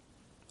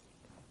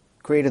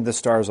created the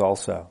stars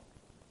also.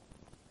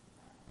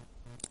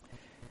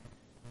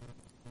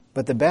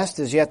 But the best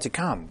is yet to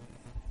come.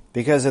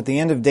 Because at the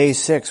end of day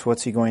 6,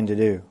 what's He going to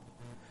do?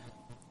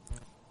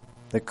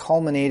 The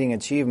culminating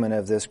achievement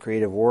of this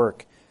creative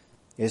work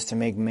is to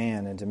make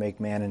man, and to make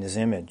man in His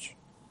image.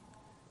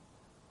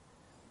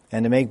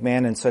 And to make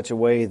man in such a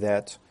way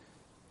that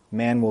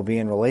man will be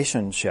in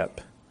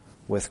relationship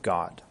with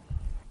God.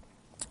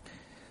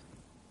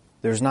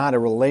 There's not a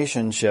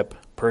relationship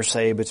per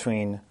se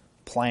between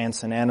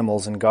plants and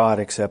animals and God,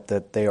 except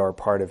that they are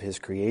part of His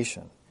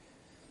creation.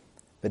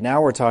 But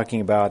now we're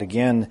talking about,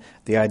 again,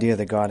 the idea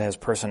that God has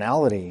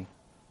personality,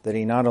 that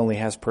He not only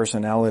has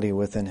personality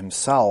within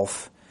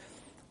Himself,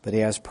 but He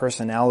has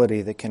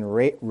personality that can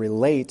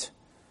relate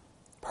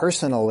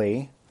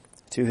personally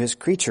to His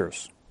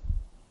creatures.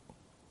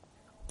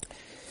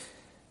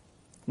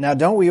 Now,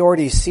 don't we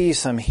already see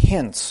some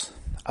hints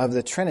of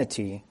the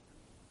Trinity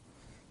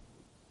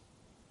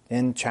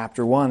in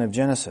chapter 1 of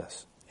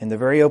Genesis? In the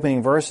very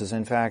opening verses,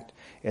 in fact,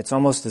 it's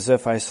almost as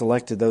if I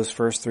selected those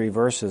first 3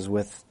 verses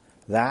with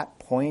that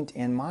point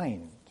in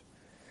mind.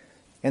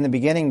 In the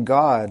beginning,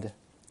 God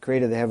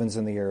created the heavens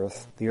and the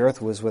earth. The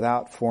earth was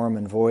without form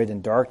and void,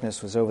 and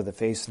darkness was over the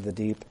face of the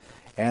deep.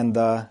 And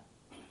the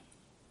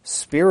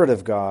Spirit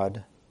of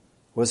God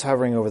was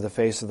hovering over the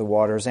face of the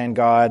waters. And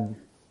God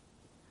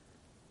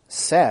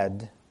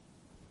said,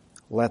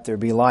 "Let there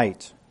be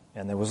light."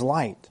 And there was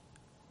light.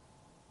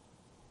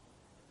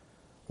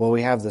 Well,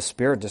 we have the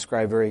Spirit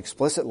described very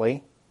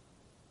explicitly,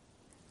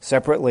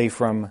 separately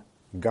from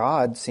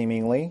God,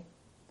 seemingly.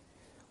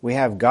 We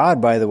have God,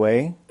 by the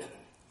way.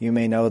 You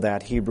may know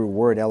that Hebrew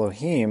word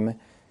Elohim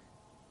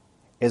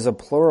is a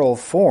plural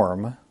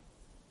form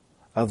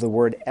of the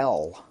word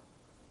El,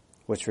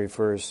 which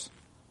refers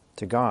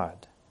to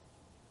God.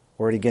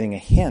 We're already getting a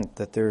hint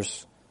that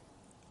there's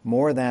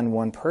more than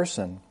one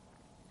person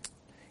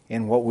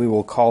in what we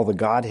will call the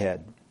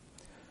Godhead.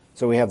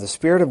 So we have the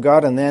Spirit of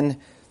God, and then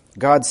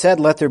God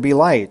said, "Let there be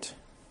light."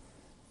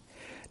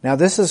 Now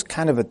this is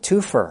kind of a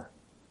twofer,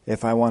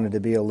 if I wanted to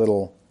be a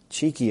little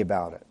cheeky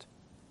about it.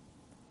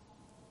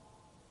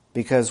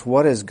 Because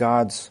what is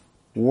God's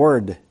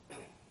Word?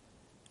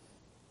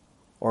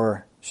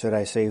 Or should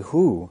I say,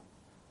 who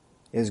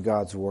is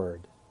God's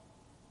Word?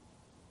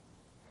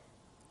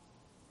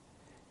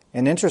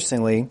 And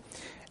interestingly,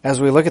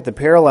 as we look at the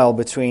parallel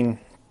between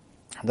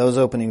those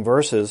opening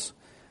verses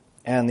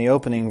and the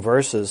opening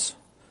verses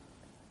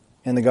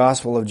in the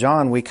Gospel of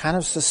John, we kind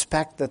of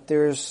suspect that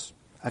there's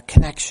a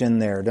connection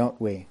there, don't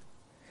we?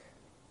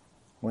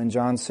 When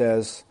John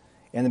says,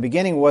 "In the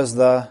beginning was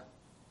the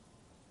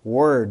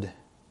Word,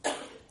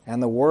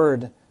 and the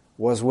Word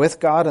was with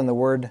God, and the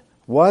Word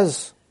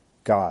was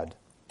God."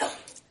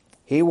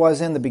 He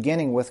was in the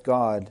beginning with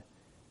God.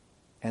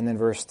 And then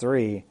verse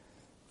 3,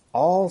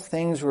 all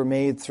things were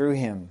made through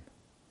him,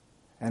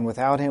 and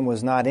without him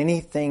was not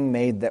anything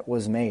made that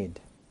was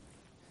made.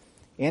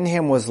 In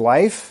him was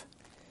life,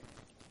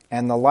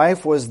 and the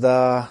life was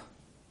the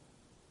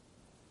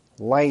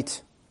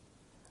light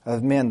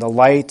of men. The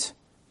light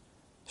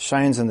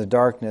shines in the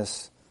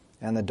darkness,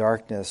 and the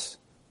darkness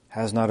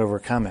has not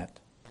overcome it.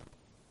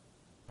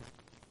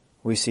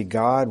 We see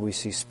God, we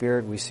see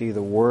Spirit, we see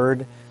the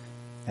Word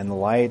and the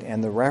light,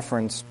 and the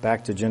reference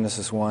back to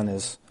Genesis 1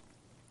 is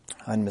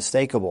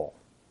unmistakable.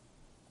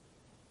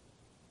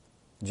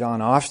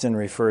 John often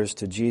refers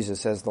to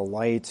Jesus as the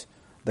light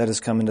that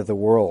has come into the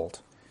world,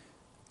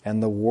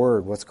 and the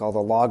Word, what's called the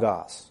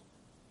Logos.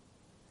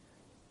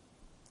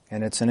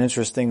 And it's an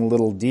interesting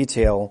little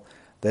detail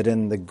that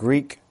in the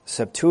Greek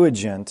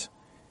Septuagint,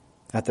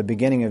 at the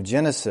beginning of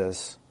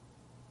Genesis,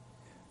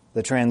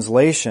 the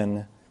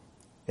translation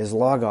is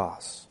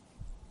Logos.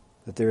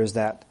 That there is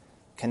that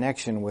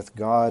connection with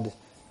God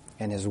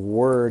and His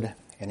Word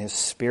and His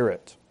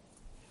Spirit.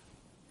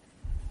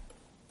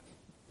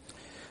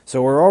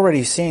 So we're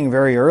already seeing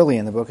very early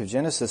in the book of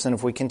Genesis, and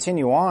if we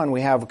continue on,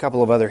 we have a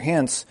couple of other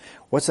hints.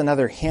 What's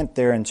another hint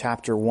there in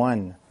chapter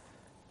 1?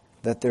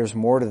 That there's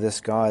more to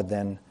this God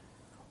than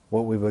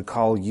what we would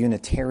call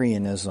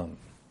Unitarianism.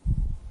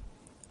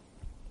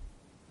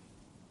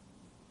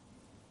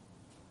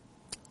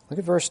 Look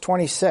at verse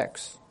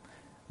 26.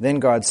 Then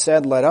God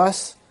said, let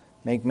us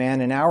make man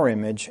in our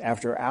image,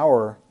 after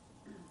our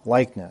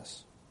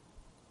likeness.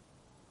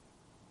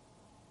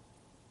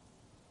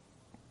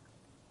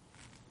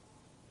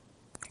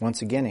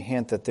 Once again, a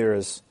hint that there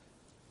is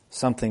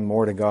something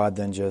more to God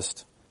than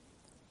just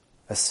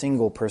a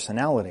single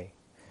personality.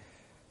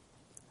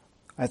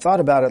 I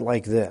thought about it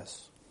like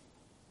this.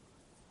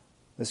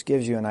 This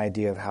gives you an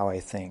idea of how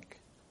I think.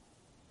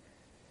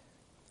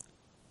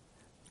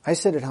 I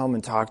sit at home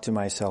and talk to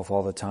myself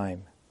all the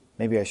time.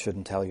 Maybe I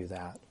shouldn't tell you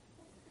that.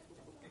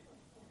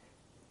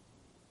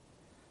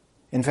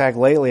 In fact,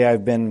 lately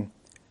I've been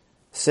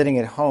sitting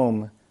at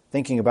home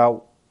thinking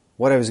about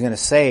what I was going to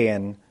say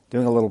and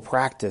doing a little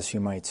practice, you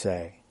might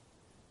say,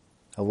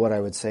 of what I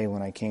would say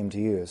when I came to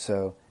you.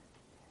 So,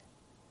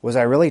 was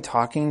I really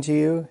talking to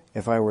you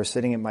if I were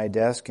sitting at my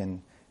desk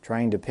and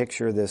trying to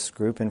picture this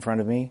group in front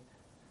of me?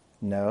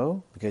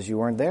 No, because you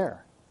weren't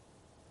there.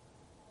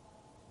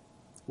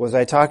 Was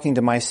I talking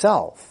to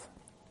myself?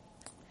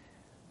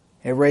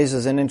 It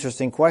raises an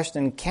interesting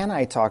question. Can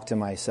I talk to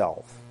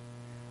myself?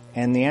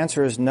 And the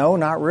answer is no,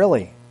 not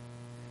really.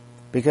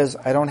 Because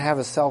I don't have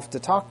a self to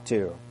talk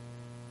to.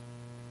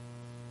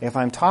 If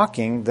I'm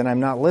talking, then I'm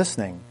not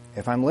listening.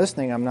 If I'm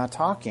listening, I'm not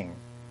talking.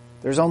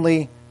 There's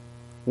only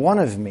one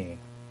of me.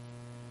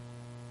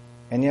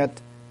 And yet,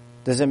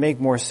 does it make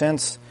more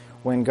sense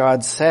when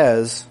God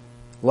says,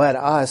 let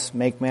us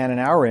make man in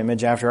our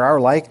image after our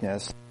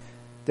likeness?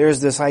 There's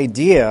this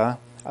idea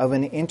of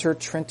an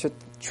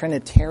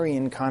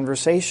inter-Trinitarian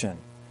conversation.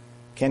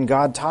 Can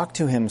God talk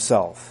to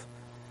himself?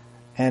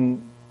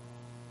 And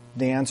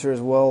the answer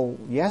is, well,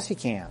 yes, he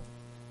can.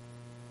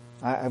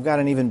 I've got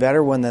an even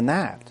better one than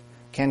that.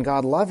 Can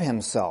God love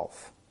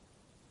himself?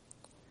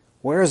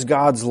 Where is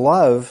God's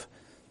love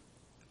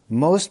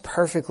most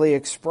perfectly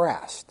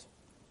expressed?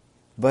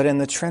 But in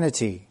the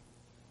Trinity,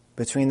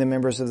 between the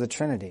members of the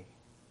Trinity.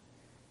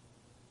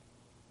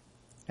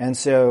 And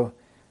so,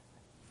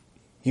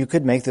 you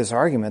could make this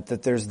argument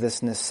that there's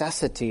this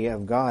necessity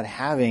of God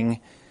having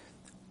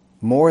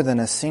more than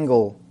a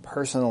single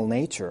personal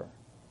nature.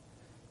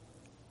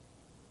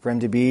 For him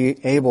to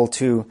be able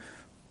to,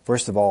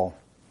 first of all,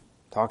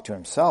 talk to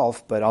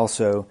himself, but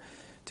also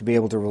to be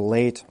able to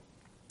relate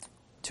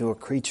to a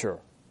creature.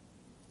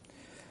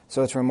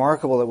 So it's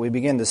remarkable that we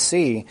begin to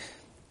see,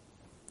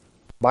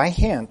 by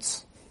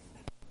hints,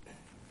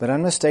 but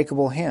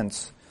unmistakable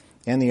hints,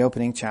 in the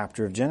opening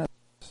chapter of Genesis,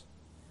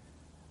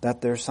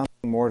 that there's something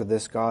more to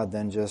this God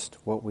than just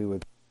what we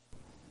would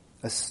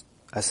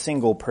a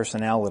single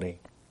personality.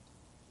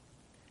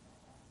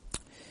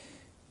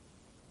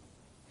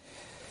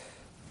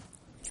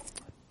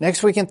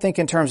 Next we can think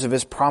in terms of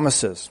his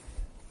promises.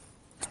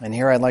 And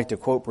here I'd like to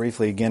quote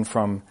briefly again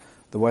from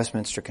the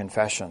Westminster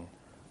Confession.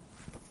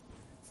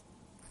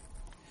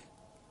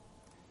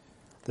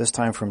 This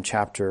time from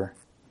chapter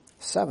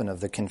 7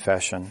 of the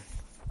Confession.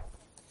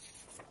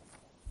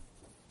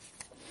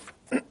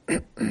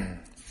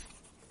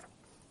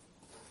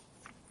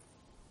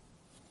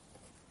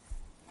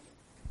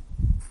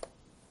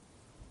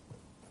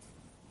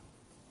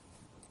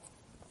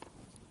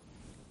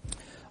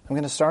 I'm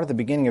going to start at the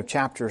beginning of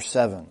chapter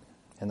 7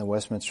 in the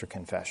Westminster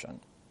Confession.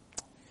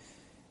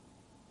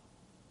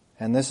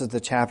 And this is the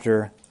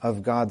chapter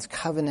of God's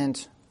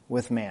covenant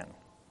with man.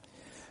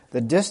 The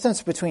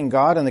distance between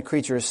God and the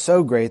creature is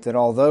so great that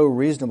although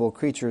reasonable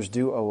creatures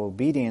do owe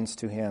obedience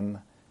to him,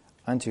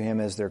 unto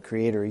him as their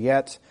creator,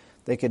 yet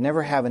they could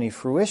never have any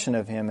fruition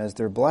of him as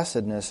their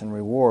blessedness and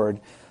reward,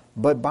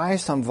 but by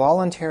some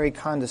voluntary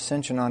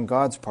condescension on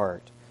God's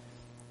part,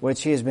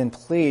 which he has been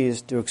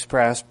pleased to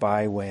express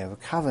by way of a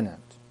covenant.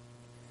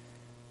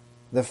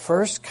 The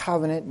first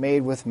covenant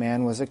made with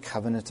man was a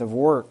covenant of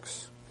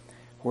works,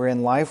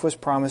 wherein life was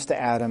promised to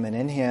Adam and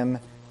in him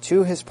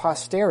to his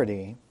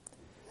posterity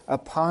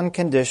upon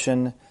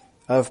condition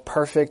of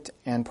perfect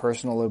and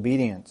personal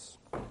obedience.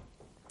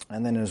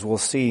 And then, as we'll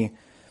see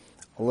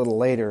a little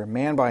later,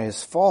 man by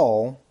his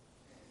fall,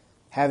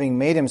 having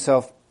made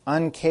himself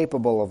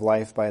incapable of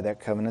life by that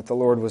covenant, the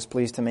Lord was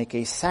pleased to make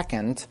a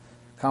second,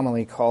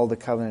 commonly called the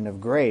covenant of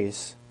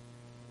grace,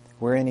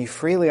 wherein he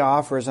freely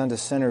offers unto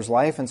sinners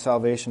life and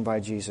salvation by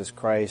Jesus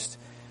Christ,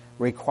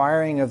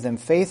 requiring of them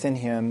faith in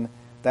him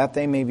that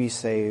they may be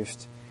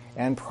saved,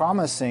 and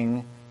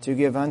promising to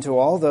give unto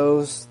all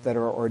those that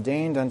are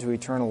ordained unto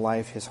eternal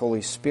life his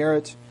Holy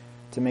Spirit,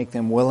 to make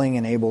them willing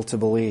and able to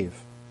believe.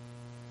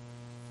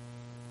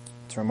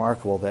 It's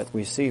remarkable that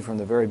we see from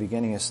the very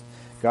beginning is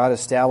God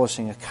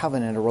establishing a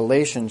covenant, a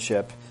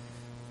relationship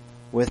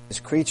with his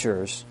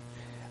creatures,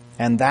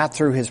 and that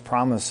through his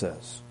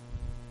promises.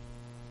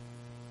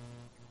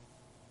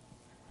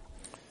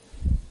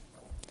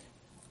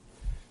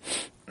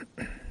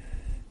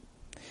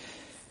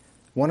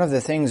 One of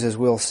the things, as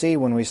we'll see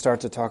when we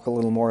start to talk a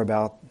little more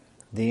about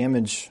the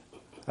image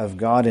of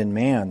God in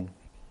man,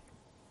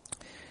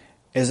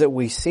 is that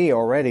we see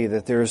already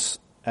that there's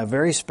a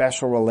very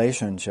special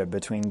relationship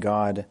between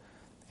God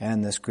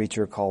and this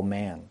creature called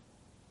man.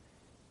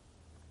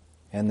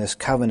 And this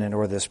covenant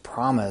or this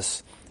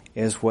promise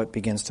is what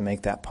begins to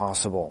make that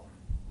possible.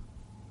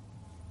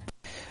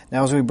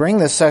 Now, as we bring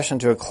this session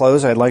to a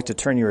close, I'd like to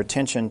turn your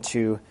attention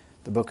to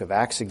the book of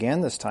Acts again,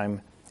 this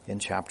time in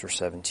chapter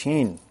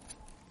 17.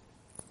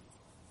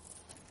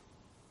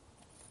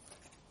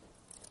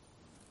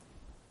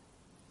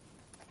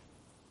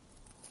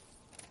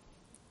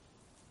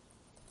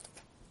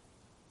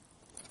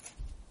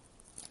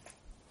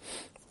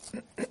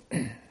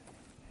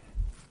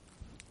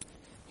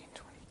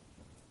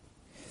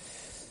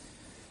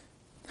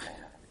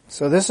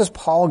 So this is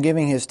Paul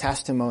giving his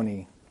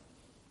testimony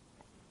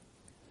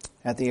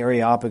at the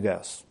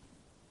Areopagus.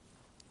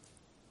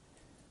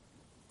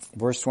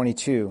 Verse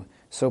 22.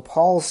 So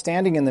Paul,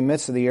 standing in the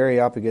midst of the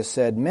Areopagus,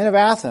 said, Men of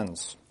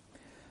Athens,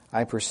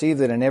 I perceive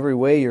that in every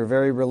way you're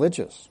very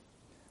religious.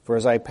 For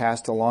as I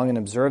passed along and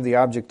observed the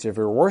object of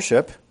your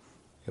worship,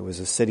 it was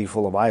a city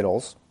full of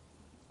idols,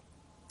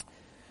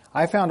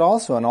 I found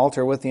also an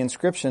altar with the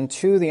inscription,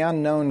 To the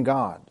Unknown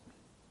God.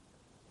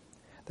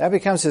 That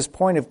becomes his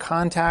point of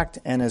contact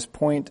and his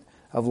point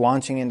of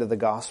launching into the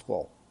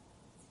gospel.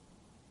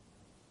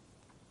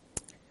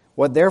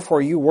 What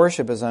therefore you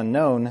worship as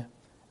unknown,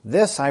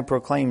 this I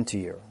proclaim to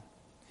you.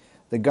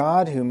 The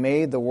God who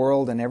made the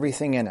world and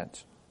everything in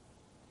it,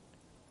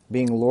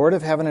 being Lord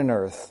of heaven and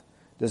earth,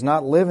 does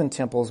not live in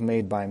temples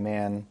made by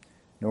man,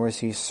 nor is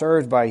he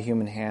served by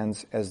human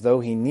hands as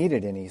though he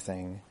needed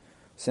anything,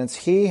 since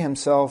he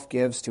himself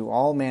gives to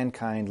all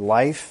mankind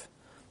life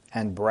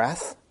and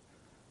breath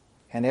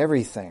and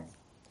everything.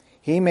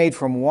 He made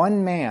from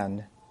one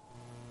man,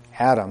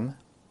 Adam,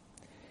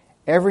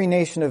 every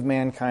nation of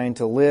mankind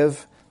to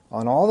live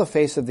on all the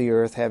face of the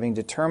earth, having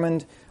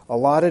determined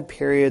allotted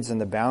periods and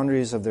the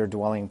boundaries of their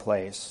dwelling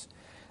place,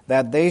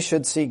 that they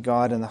should seek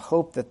God in the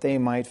hope that they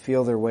might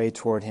feel their way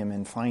toward him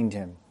and find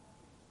him.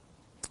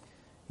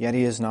 Yet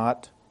he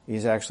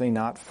is actually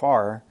not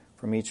far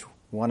from each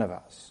one of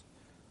us.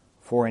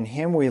 For in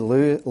him we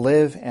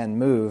live and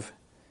move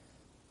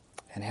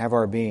and have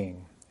our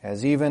being,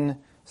 as even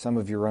some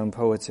of your own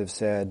poets have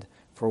said,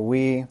 for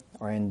we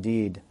are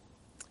indeed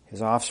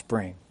his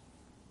offspring.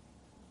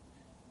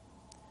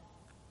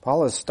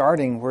 Paul is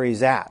starting where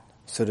he's at,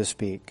 so to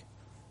speak,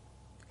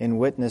 in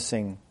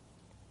witnessing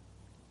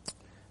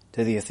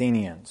to the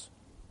Athenians.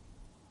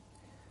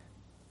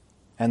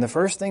 And the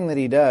first thing that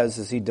he does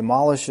is he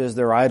demolishes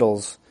their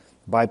idols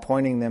by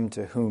pointing them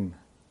to whom?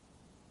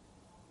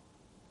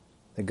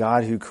 The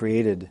God who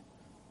created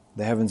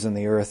the heavens and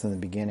the earth in the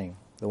beginning.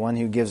 The one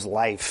who gives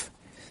life.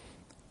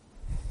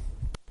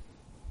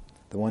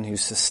 The one who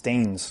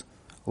sustains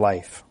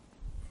life.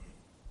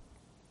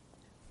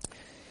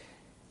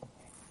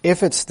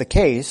 If it's the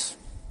case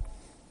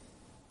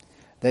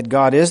that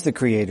God is the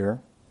creator,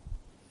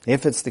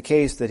 if it's the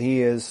case that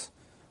he is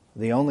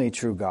the only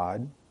true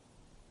God,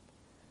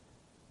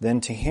 then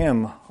to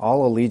him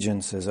all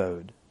allegiance is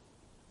owed.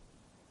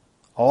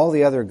 All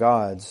the other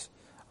gods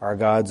are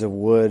gods of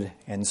wood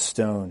and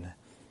stone,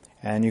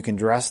 and you can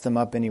dress them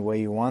up any way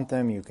you want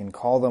them, you can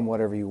call them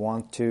whatever you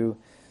want to,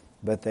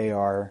 but they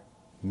are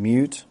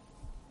mute,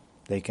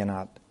 they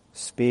cannot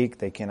speak,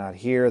 they cannot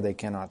hear, they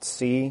cannot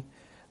see.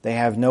 They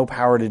have no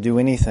power to do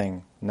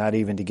anything, not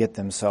even to get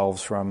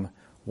themselves from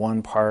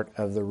one part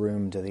of the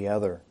room to the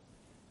other.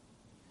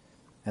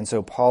 And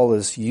so Paul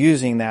is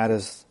using that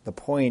as the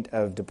point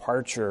of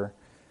departure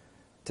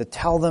to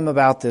tell them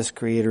about this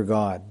Creator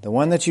God. The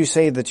one that you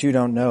say that you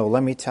don't know,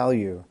 let me tell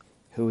you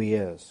who he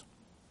is.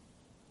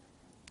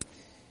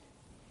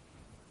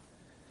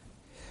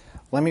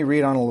 Let me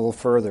read on a little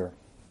further,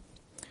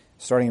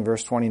 starting in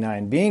verse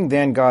 29. Being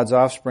then God's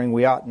offspring,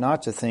 we ought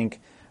not to think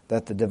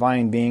that the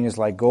divine being is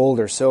like gold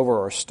or silver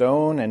or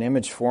stone, an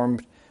image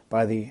formed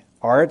by the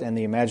art and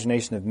the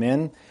imagination of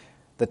men.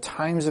 The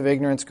times of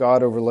ignorance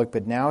God overlooked,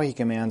 but now he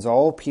commands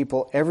all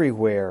people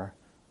everywhere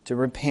to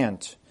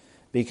repent,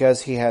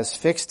 because he has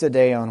fixed a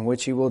day on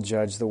which he will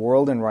judge the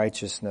world in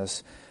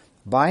righteousness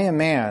by a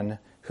man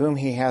whom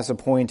he has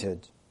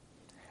appointed.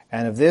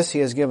 And of this he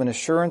has given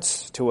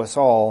assurance to us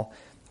all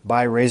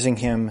by raising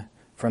him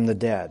from the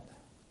dead.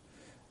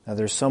 Now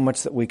there's so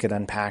much that we could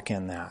unpack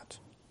in that.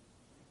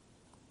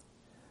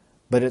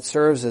 But it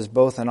serves as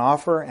both an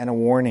offer and a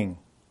warning.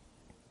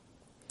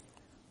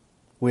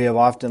 We have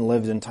often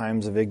lived in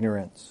times of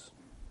ignorance,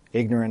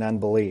 ignorant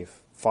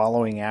unbelief,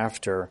 following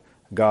after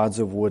gods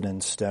of wood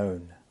and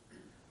stone,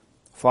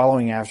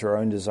 following after our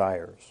own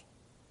desires.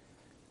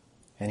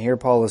 And here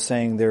Paul is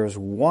saying there is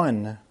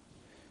one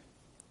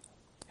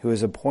who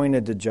is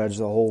appointed to judge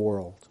the whole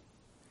world.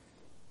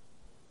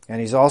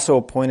 And he's also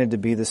appointed to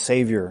be the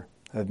Savior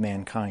of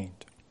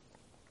mankind.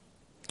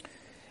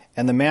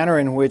 And the manner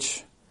in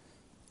which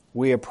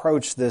we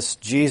approach this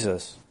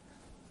Jesus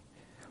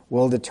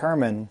will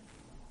determine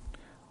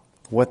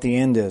what the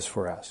end is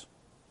for us.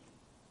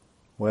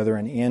 Whether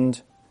an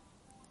end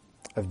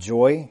of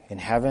joy in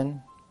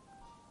heaven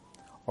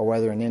or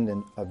whether an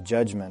end of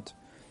judgment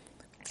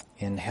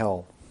in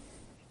hell.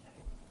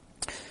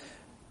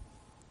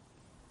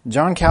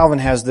 John Calvin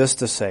has this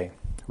to say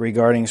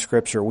regarding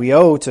Scripture. We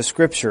owe to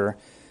Scripture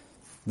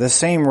the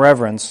same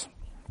reverence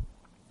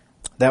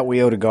that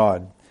we owe to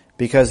God,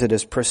 because it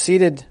has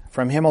proceeded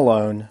from him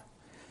alone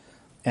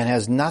and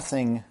has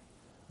nothing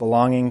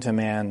belonging to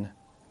man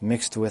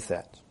mixed with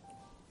it.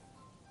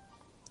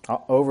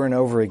 Over and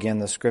over again,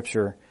 the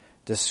Scripture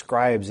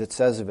describes, it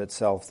says of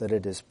itself, that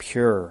it is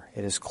pure,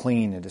 it is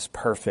clean, it is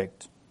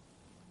perfect.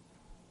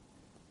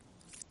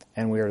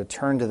 And we are to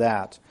turn to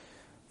that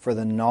for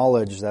the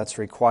knowledge that's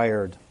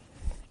required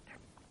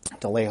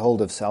to lay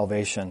hold of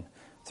salvation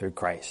through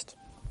Christ.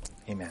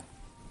 Amen.